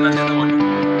कम करना चाहिए था volume.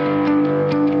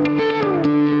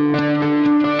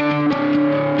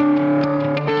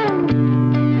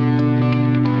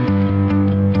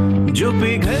 जो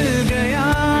पिघल गया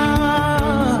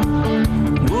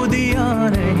वो दिया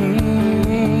नहीं,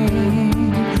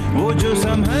 वो जो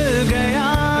संभल गया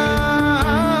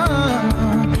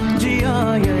जिया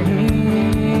यही।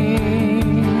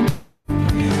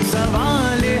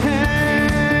 सवाल है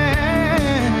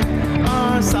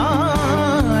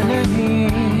आसान नहीं,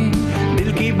 दिल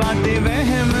की बातें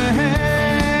वहम है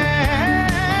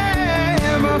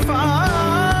वफा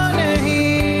नहीं।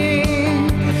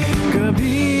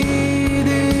 कभी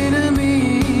दिन में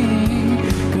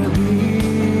कभी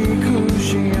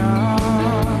खुशियाँ,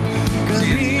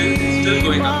 कभी still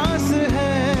going up. पास है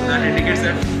That indicates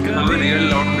that you have a real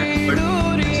loud mix, but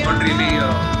it's not really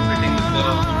fitting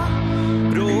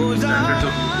with the standards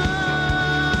of YouTube.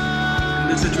 In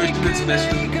this situation, it's best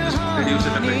to just reduce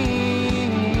it a bit.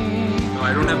 Now,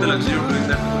 I don't have the luxury of doing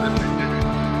that because I printed it,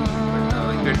 but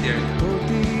you get the idea.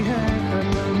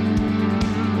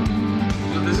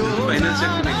 So this is the final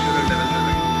step to make sure the levels are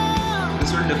right. This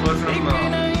will differ from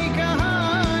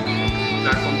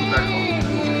platform to platform.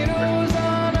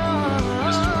 But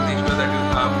just to make sure that you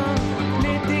have a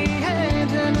lot of them.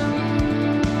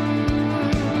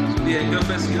 So the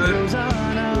LUFS here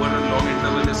over a long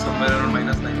interval is somewhere around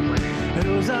 -9.8.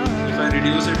 If I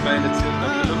reduce it by, let's say, a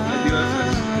couple of LUFS,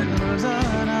 then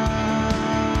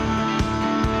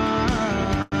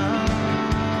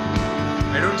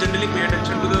I don't generally pay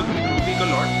attention to the peak a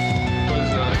lot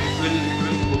because it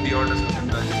will go beyond a certain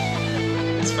time.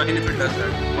 It's fine if it does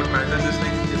that. What matters is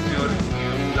like if your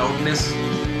loudness,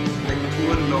 like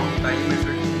through a long time, if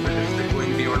it is like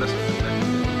going beyond a certain time,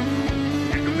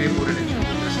 you need to pay more attention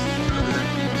to this rather than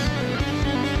peaks.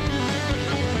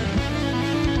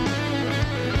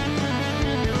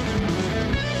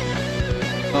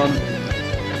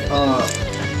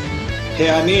 Hey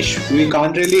Anish, we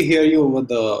can't really hear you over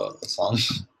the song.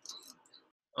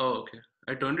 Oh, okay.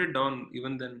 I turned it down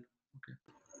even then. Okay.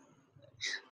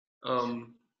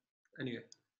 Anyway,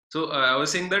 so I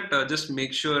was saying that just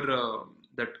make sure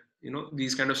that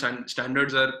these kind of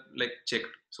standards are like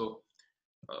checked. So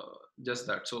just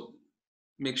that. So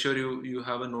make sure you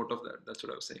have a note of that. That's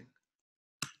what I was saying.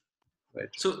 Right.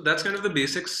 So that's kind of the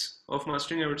basics of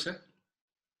mastering, I would say.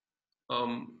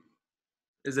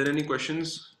 Is there any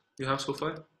questions you have so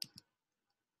far?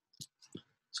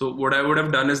 So what I would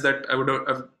have done is that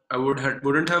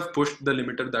wouldn't have pushed the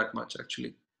limiter that much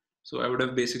actually. So I would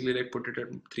have basically like put it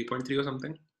at 3.3 or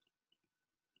something.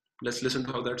 Let's listen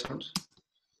to how that sounds.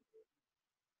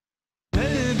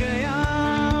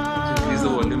 Let's increase the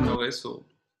volume now, guys. So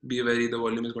be wary, the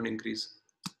volume is going to increase.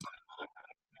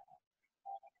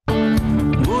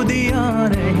 वो दिया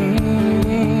नहीं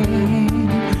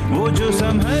वो जो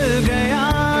संभल गया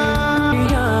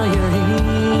या यही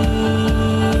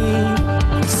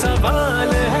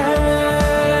सवाल है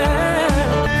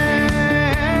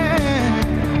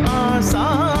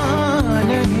आसान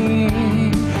नहीं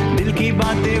दिल की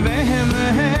बातें वहम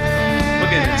है.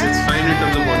 Okay, it's fine in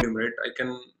terms of volume, right?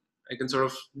 I can sort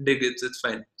of dig it. It's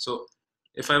fine. So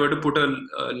if I were to put a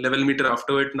level meter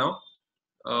after it now,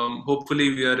 hopefully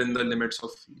we are in the limits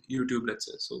of YouTube, let's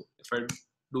say. So if I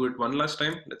do it one last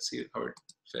time, let's see how it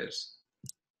fares.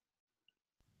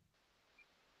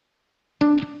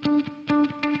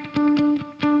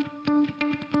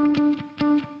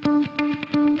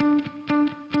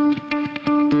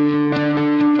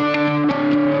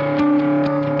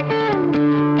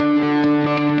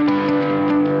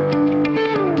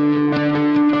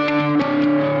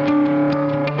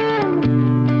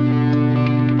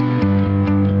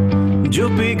 जो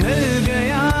पिघल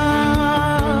गया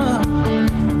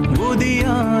वो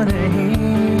दिया नहीं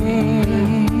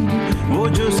वो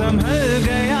जो संभल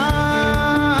गया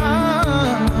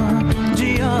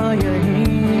जिया यही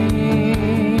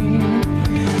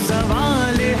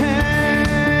सवाल है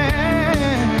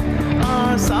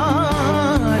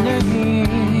आसान नहीं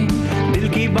दिल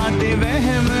की बातें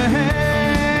वहम है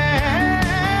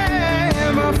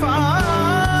वफा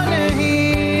नहीं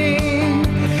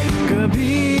कभी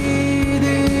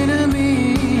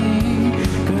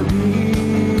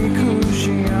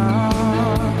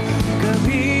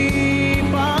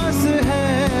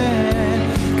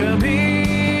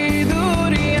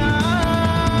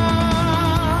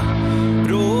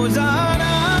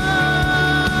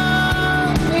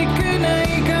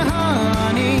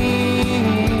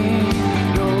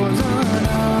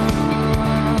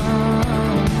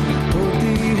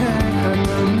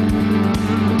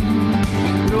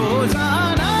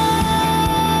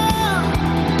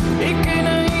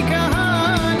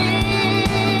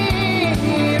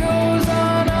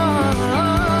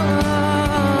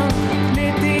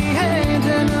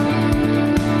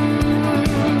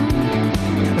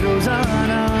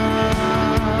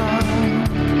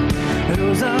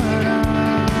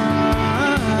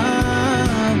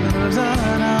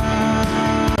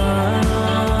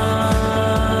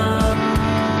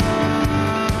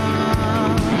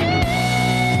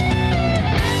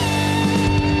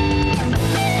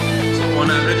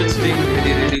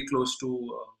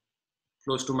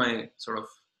close to my sort of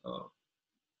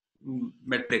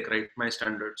metric, right? My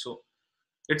standard. So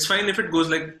it's fine if it goes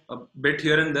like a bit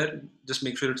here and there. Just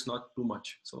make sure it's not too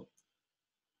much. So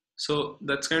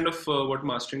that's kind of what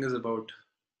mastering is about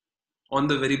on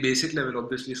the very basic level,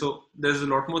 obviously. So there's a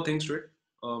lot more things to it.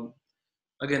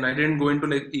 Again, I didn't go into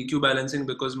like EQ balancing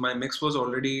because my mix was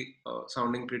already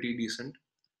sounding pretty decent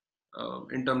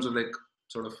in terms of like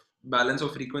sort of balance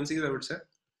of frequencies, I would say.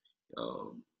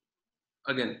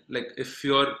 Again, like if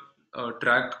your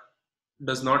track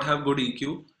does not have good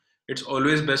EQ, it's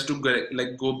always best to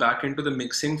go back into the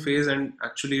mixing phase and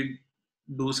actually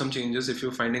do some changes if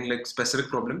you're finding like specific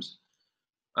problems.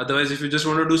 Otherwise, if you just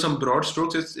want to do some broad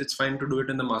strokes, it's fine to do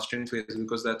it in the mastering phase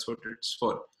because that's what it's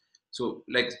for. So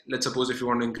like, let's suppose if you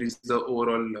want to increase the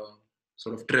overall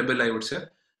sort of treble, I would say.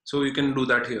 So you can do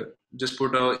that here. Just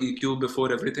put a EQ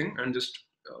before everything and just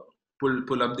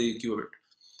pull up the EQ of it.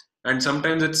 And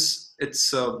sometimes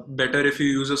it's better if you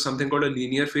use something called a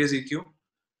linear phase EQ.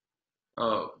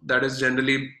 That is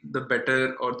generally the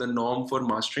better or the norm for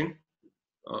mastering.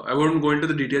 I won't go into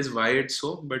the details why it's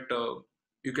so, but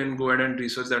you can go ahead and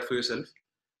research that for yourself.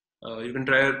 You can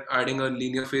try adding a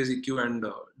linear phase EQ and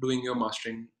doing your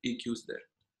mastering EQs there.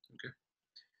 Okay.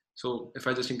 So if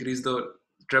I just increase the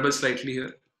treble slightly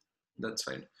here, that's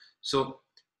fine. So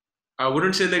I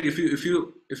wouldn't say like if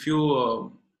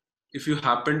you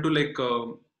happen to like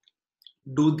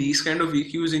do these kind of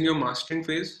EQs in your mastering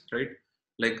phase, right?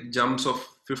 Like jumps of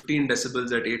 15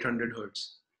 decibels at 800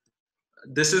 hertz.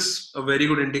 This is a very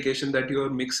good indication that your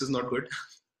mix is not good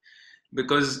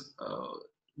because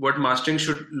what mastering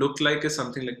should look like is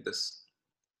something like this.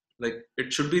 Like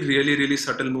it should be really, really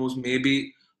subtle moves,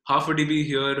 maybe half a dB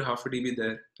here, half a dB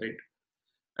there, right?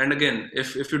 And again,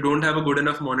 if you don't have a good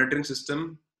enough monitoring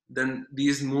system, then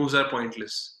these moves are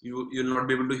pointless. You'll not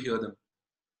be able to hear them.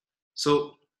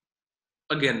 So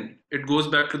again, it goes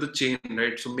back to the chain,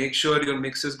 right? So make sure your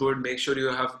mix is good, make sure you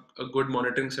have a good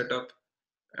monitoring setup,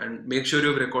 and make sure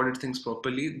you've recorded things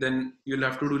properly, then you'll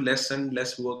have to do less and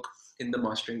less work in the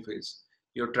mastering phase.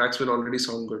 Your tracks will already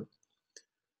sound good,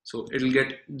 so it'll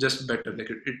get just better. Like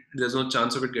there's no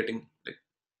chance of it getting like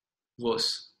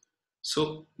worse.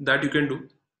 So that you can do.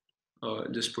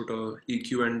 Just put a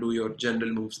EQ and do your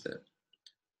general moves there.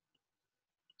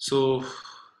 So,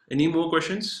 any more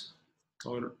questions,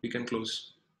 or we can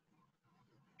close?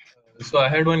 So I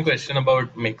had one question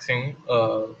about mixing.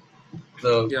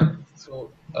 Yeah.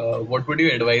 What would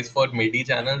you advise for MIDI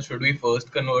channels? Should we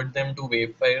first convert them to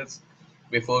wave files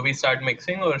before we start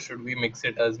mixing, or should we mix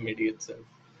it as MIDI itself?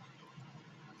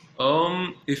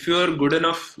 If you're good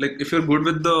enough, like if you're good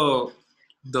with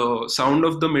the sound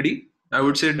of the MIDI, I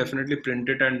would say definitely print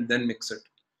it and then mix it.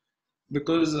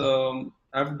 Because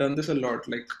I've done this a lot.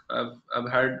 Like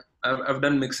I've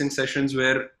done mixing sessions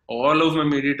where all of my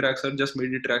MIDI tracks are just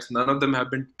MIDI tracks. None of them have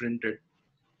been printed.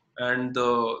 And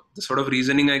the sort of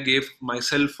reasoning I gave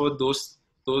myself for those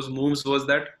moves was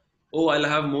that, oh, I'll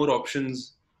have more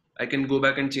options. I can go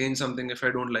back and change something if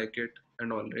I don't like it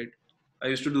and all, right? I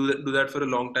used to do that for a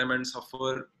long time and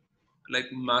suffer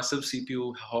like massive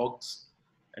CPU hogs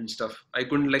and stuff. I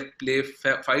couldn't like play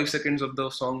 5 seconds of the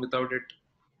song without it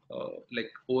like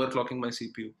overclocking my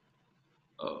CPU.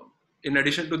 In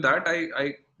addition to that,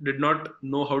 I did not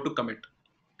know how to commit,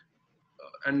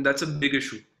 and that's a big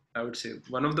issue. I would say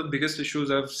one of the biggest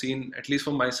issues I've seen, at least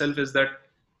for myself, is that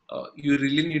you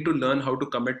really need to learn how to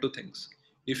commit to things.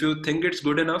 If you think it's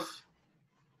good enough,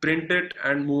 print it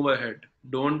and move ahead.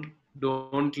 Don't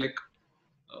like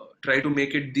try to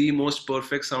make it the most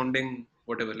perfect sounding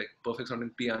whatever, like perfect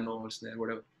sounding piano or snare,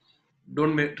 whatever.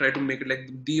 Don't try to make it like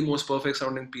the most perfect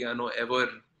sounding piano ever,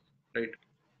 right?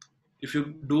 If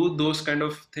you do those kind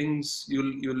of things,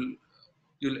 you'll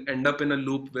end up in a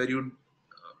loop where you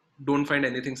don't find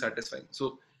anything satisfying.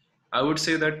 So I would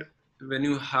say that when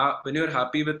you're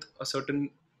happy with a certain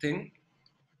thing,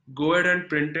 go ahead and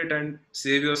print it and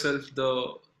save yourself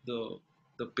the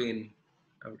the pain.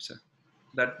 I would say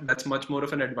that's much more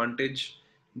of an advantage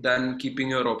than keeping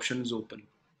your options open,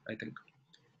 I think.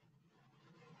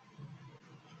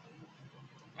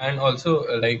 And also,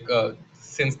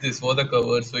 since this was a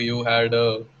cover, so you had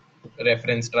a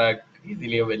reference track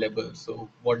easily available. So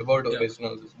what about Yeah.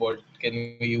 originals? What can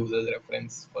we use as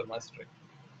reference for mastering?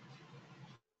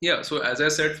 Yeah. So as I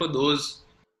said, for those,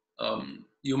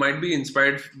 you might be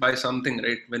inspired by something,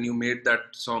 right? When you made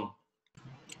that song.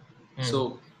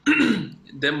 So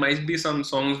there might be some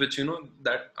songs which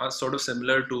that are sort of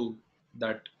similar to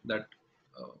that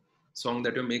uh, song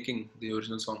that you're making, the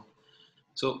original song.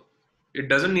 So it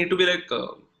doesn't need to be like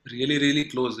really really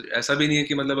close. ऐसा भी नहीं है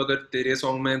कि मतलब अगर तेरे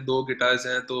song में दो guitars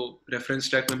हैं तो reference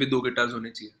track में भी दो guitars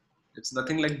होने चाहिए. It's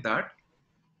nothing like that,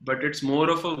 but it's more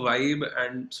of a vibe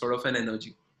and sort of an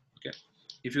energy. Okay,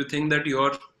 if you think that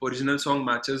your original song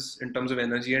matches in terms of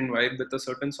energy and vibe with a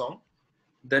certain song,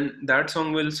 then that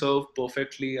song will serve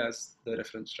perfectly as the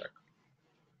reference track,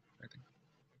 I think.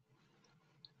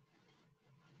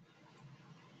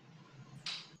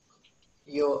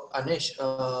 Anish,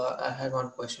 I had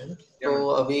one question. Yeah, man.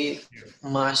 So, we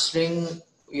mastering,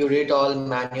 you did all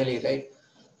manually, right?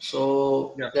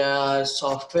 So, Yeah. there are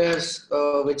softwares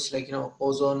which, like,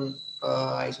 ozone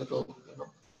isotope,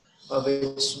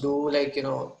 which do, like,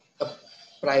 a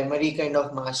primary kind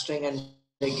of mastering, and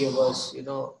they give us,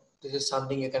 this is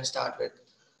something you can start with.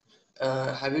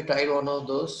 Have you tried one of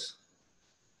those?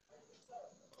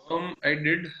 I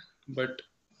did, but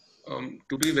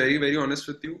to be very, very honest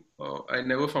with you, I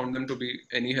never found them to be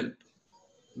any help,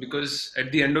 because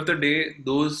at the end of the day,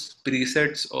 those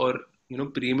presets or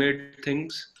pre-made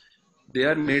things, they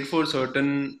are made for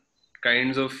certain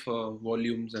kinds of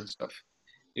volumes and stuff.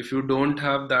 If you don't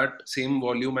have that same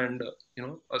volume and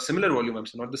a similar volume, I'm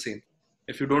saying, not the same.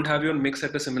 If you don't have your mix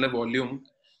at a similar volume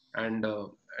and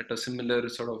at a similar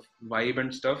sort of vibe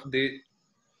and stuff, they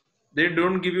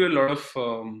don't give you a lot of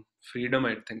freedom,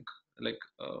 I think. Like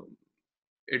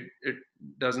it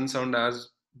doesn't sound as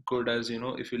good as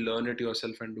if you learn it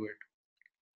yourself and do it,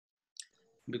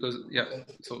 because yeah,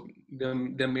 Okay. so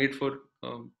they're made for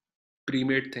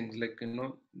pre-made things. Like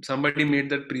somebody made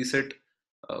that preset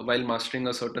while mastering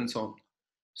a certain song,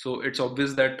 so it's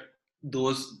obvious that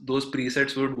those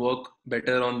presets would work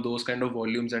better on those kind of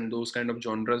volumes and those kind of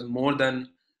genres more than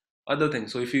other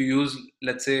things. So if you use,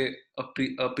 let's say, a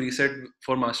preset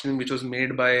for mastering which was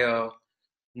made by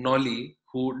Nolly,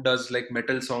 who does like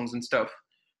metal songs and stuff,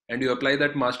 and you apply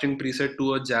that mastering preset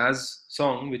to a jazz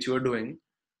song which you are doing,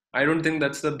 I don't think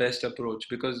that's the best approach,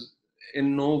 because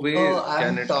in no way can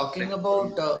I'm it talking like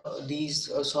about these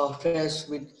softwares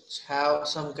which have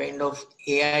some kind of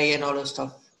AI and all the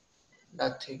stuff.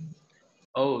 That thing.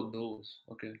 Oh, those.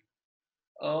 Okay.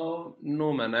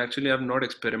 No, man. Actually, I've not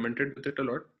experimented with it a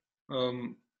lot.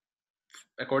 Um,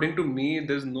 According to me,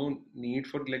 there's no need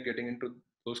for like getting into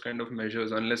those kind of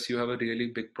measures unless you have a really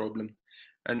big problem.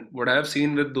 And what I have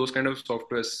seen with those kind of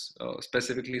softwares,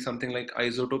 specifically something like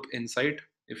Isotope Insight,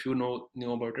 if you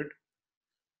knew about it,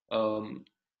 um,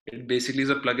 it basically is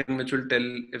a plugin which will tell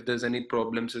if there's any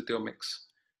problems with your mix.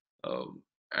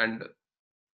 And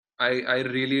I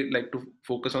really like to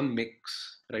focus on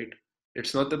mix, right?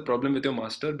 It's not the problem with your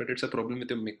master, but it's a problem with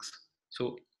your mix.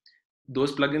 So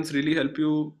those plugins really help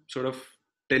you sort of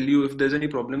tell you if there's any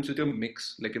problems with your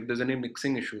mix, like if there's any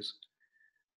mixing issues.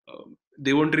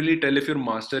 They won't really tell if your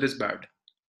master is bad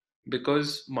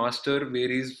because master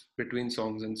varies between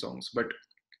songs and songs, but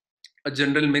a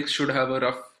general mix should have a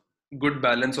rough, good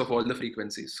balance of all the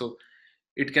frequencies. So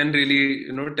it can really,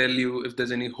 tell you if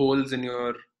there's any holes in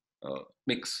your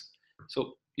mix.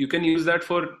 So you can use that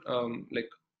for uh,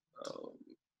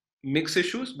 mix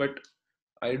issues, but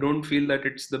I don't feel that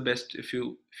it's the best if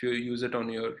you use it on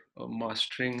your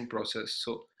mastering process.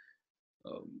 So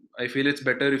I feel it's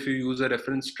better if you use a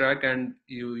reference track and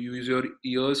you use your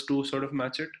ears to sort of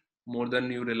match it more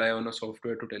than you rely on a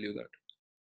software to tell you that.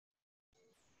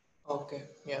 Okay,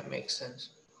 yeah, makes sense.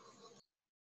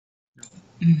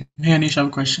 Hey Anish, I have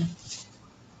a question.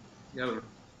 Yeah.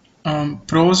 Well,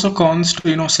 Pros or cons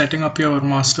to setting up your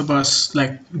master bus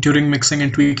like during mixing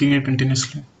and tweaking it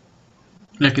continuously.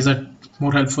 Like, is that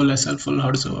more helpful, less helpful?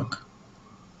 How does it work?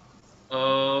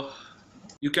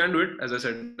 you can do it, as I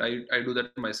said. I do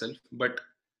that myself, but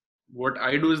what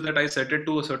I do is that I set it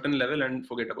to a certain level and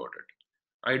forget about it.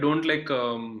 I don't like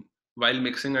while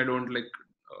mixing. I don't like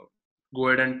go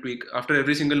ahead and tweak after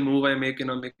every single move I make in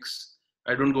a mix.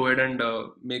 I don't go ahead and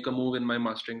make a move in my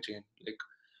mastering chain. Like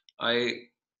I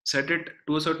set it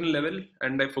to a certain level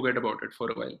and I forget about it for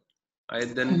a while. I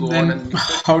then And go on then, and mix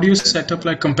it. how do you Then set up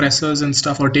like compressors and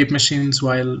stuff or tape machines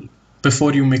while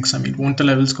before you mix? I mean, won't the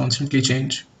levels constantly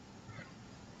change?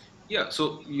 yeah,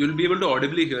 so you'll be able to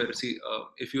audibly hear. See,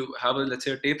 if you have a, let's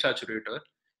say, a tape saturator,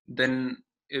 then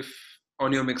if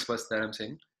on your mix bus that I'm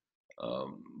saying,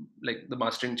 like the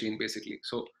mastering chain basically.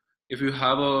 So if you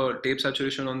have a tape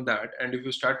saturation on that, and if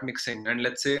you start mixing, and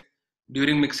let's say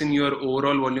during mixing your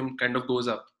overall volume kind of goes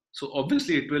up, so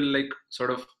obviously it will like sort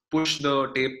of push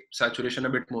the tape saturation a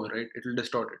bit more, right? It will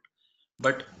distort it,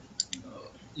 but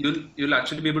you'll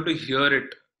actually be able to hear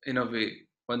it in a way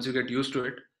once you get used to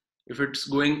it. If it's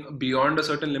going beyond a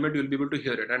certain limit, you'll be able to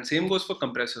hear it. And same goes for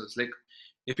compressors. Like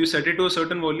if you set it to a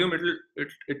certain volume,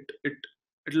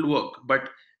 it'll work. But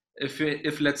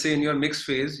if let's say in your mix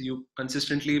phase you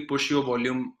consistently push your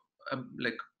volume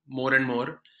like more and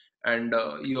more, and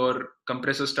your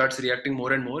compressor starts reacting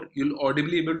more and more, you'll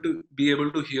audibly be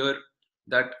able to hear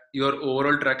that your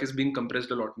overall track is being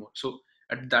compressed a lot more. So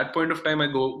at that point of time I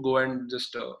go and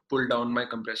just pull down my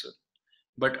compressor.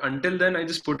 But until then I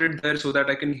just put it there so that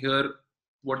I can hear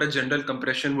what a general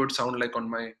compression would sound like on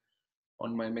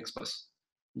my mix bus,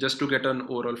 just to get an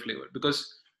overall flavor.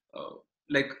 Because uh,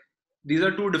 like these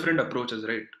are two different approaches,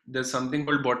 right? There's something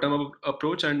called bottom up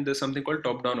approach and there's something called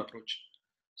top down approach.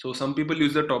 So some people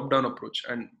use the top down approach,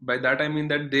 and by that I mean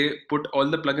that they put all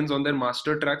the plugins on their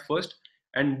master track first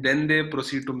and then they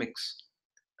proceed to mix.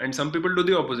 And some people do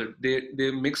the opposite.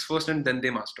 They mix first and then they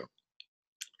master.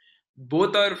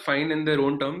 Both are fine in their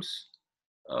own terms.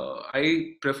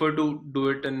 I prefer to do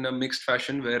it in a mixed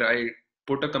fashion where I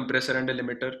put a compressor and a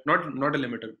limiter. Not a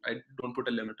limiter. I don't put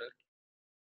a limiter.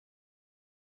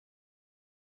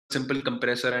 Simple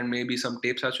compressor and maybe some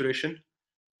tape saturation,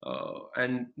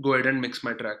 and go ahead and mix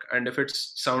my track. And if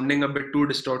it's sounding a bit too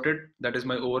distorted, that is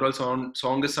my overall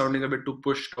song is sounding a bit too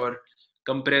pushed or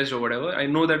compressed or whatever, I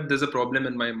know that there's a problem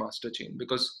in my master chain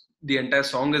because the entire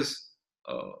song is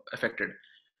affected.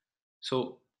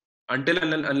 So until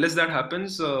and unless that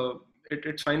happens,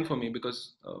 it's fine for me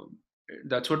because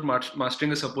that's what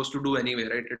mastering is supposed to do anyway,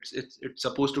 right? It's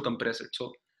supposed to compress it.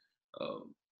 So uh,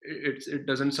 it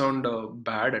doesn't sound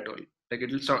bad at all. Like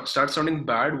it'll start sounding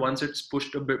bad once it's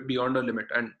pushed a bit beyond a limit,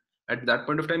 and at that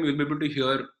point of time you'll be able to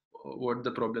hear what the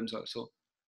problems are. So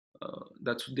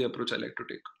that's the approach I like to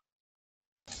take.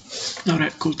 All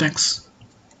right, cool, thanks.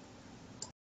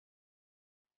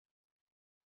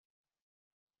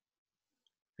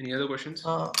 Any other questions?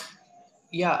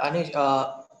 Yeah, Anish.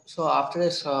 So after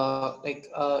this,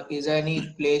 is there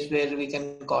any place where we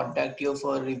can contact you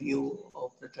for review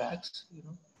of the tracks?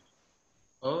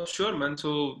 Sure, man.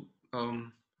 So I'll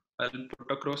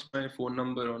put across my phone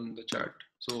number on the chat,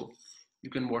 so you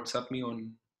can WhatsApp me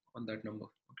on that number.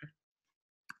 Okay.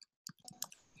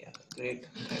 Yeah, great.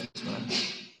 Thanks, man.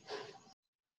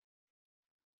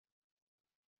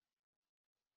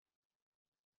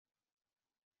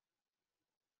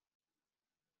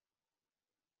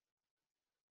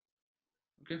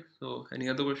 Okay, so any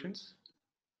other questions?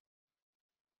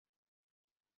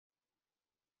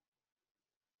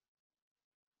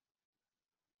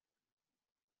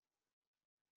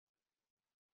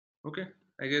 Okay,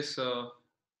 I guess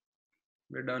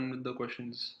we're done with the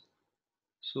questions.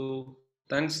 So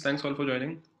thanks all for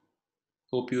joining.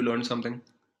 Hope you learned something.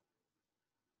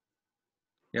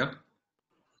 Yeah.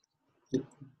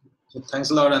 So thanks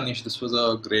a lot, Anish. This was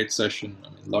a great session. I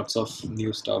mean, lots of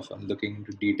new stuff. I'm looking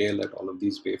into detail at all of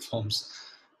these waveforms.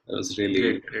 It was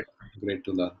really Great. great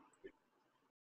to learn.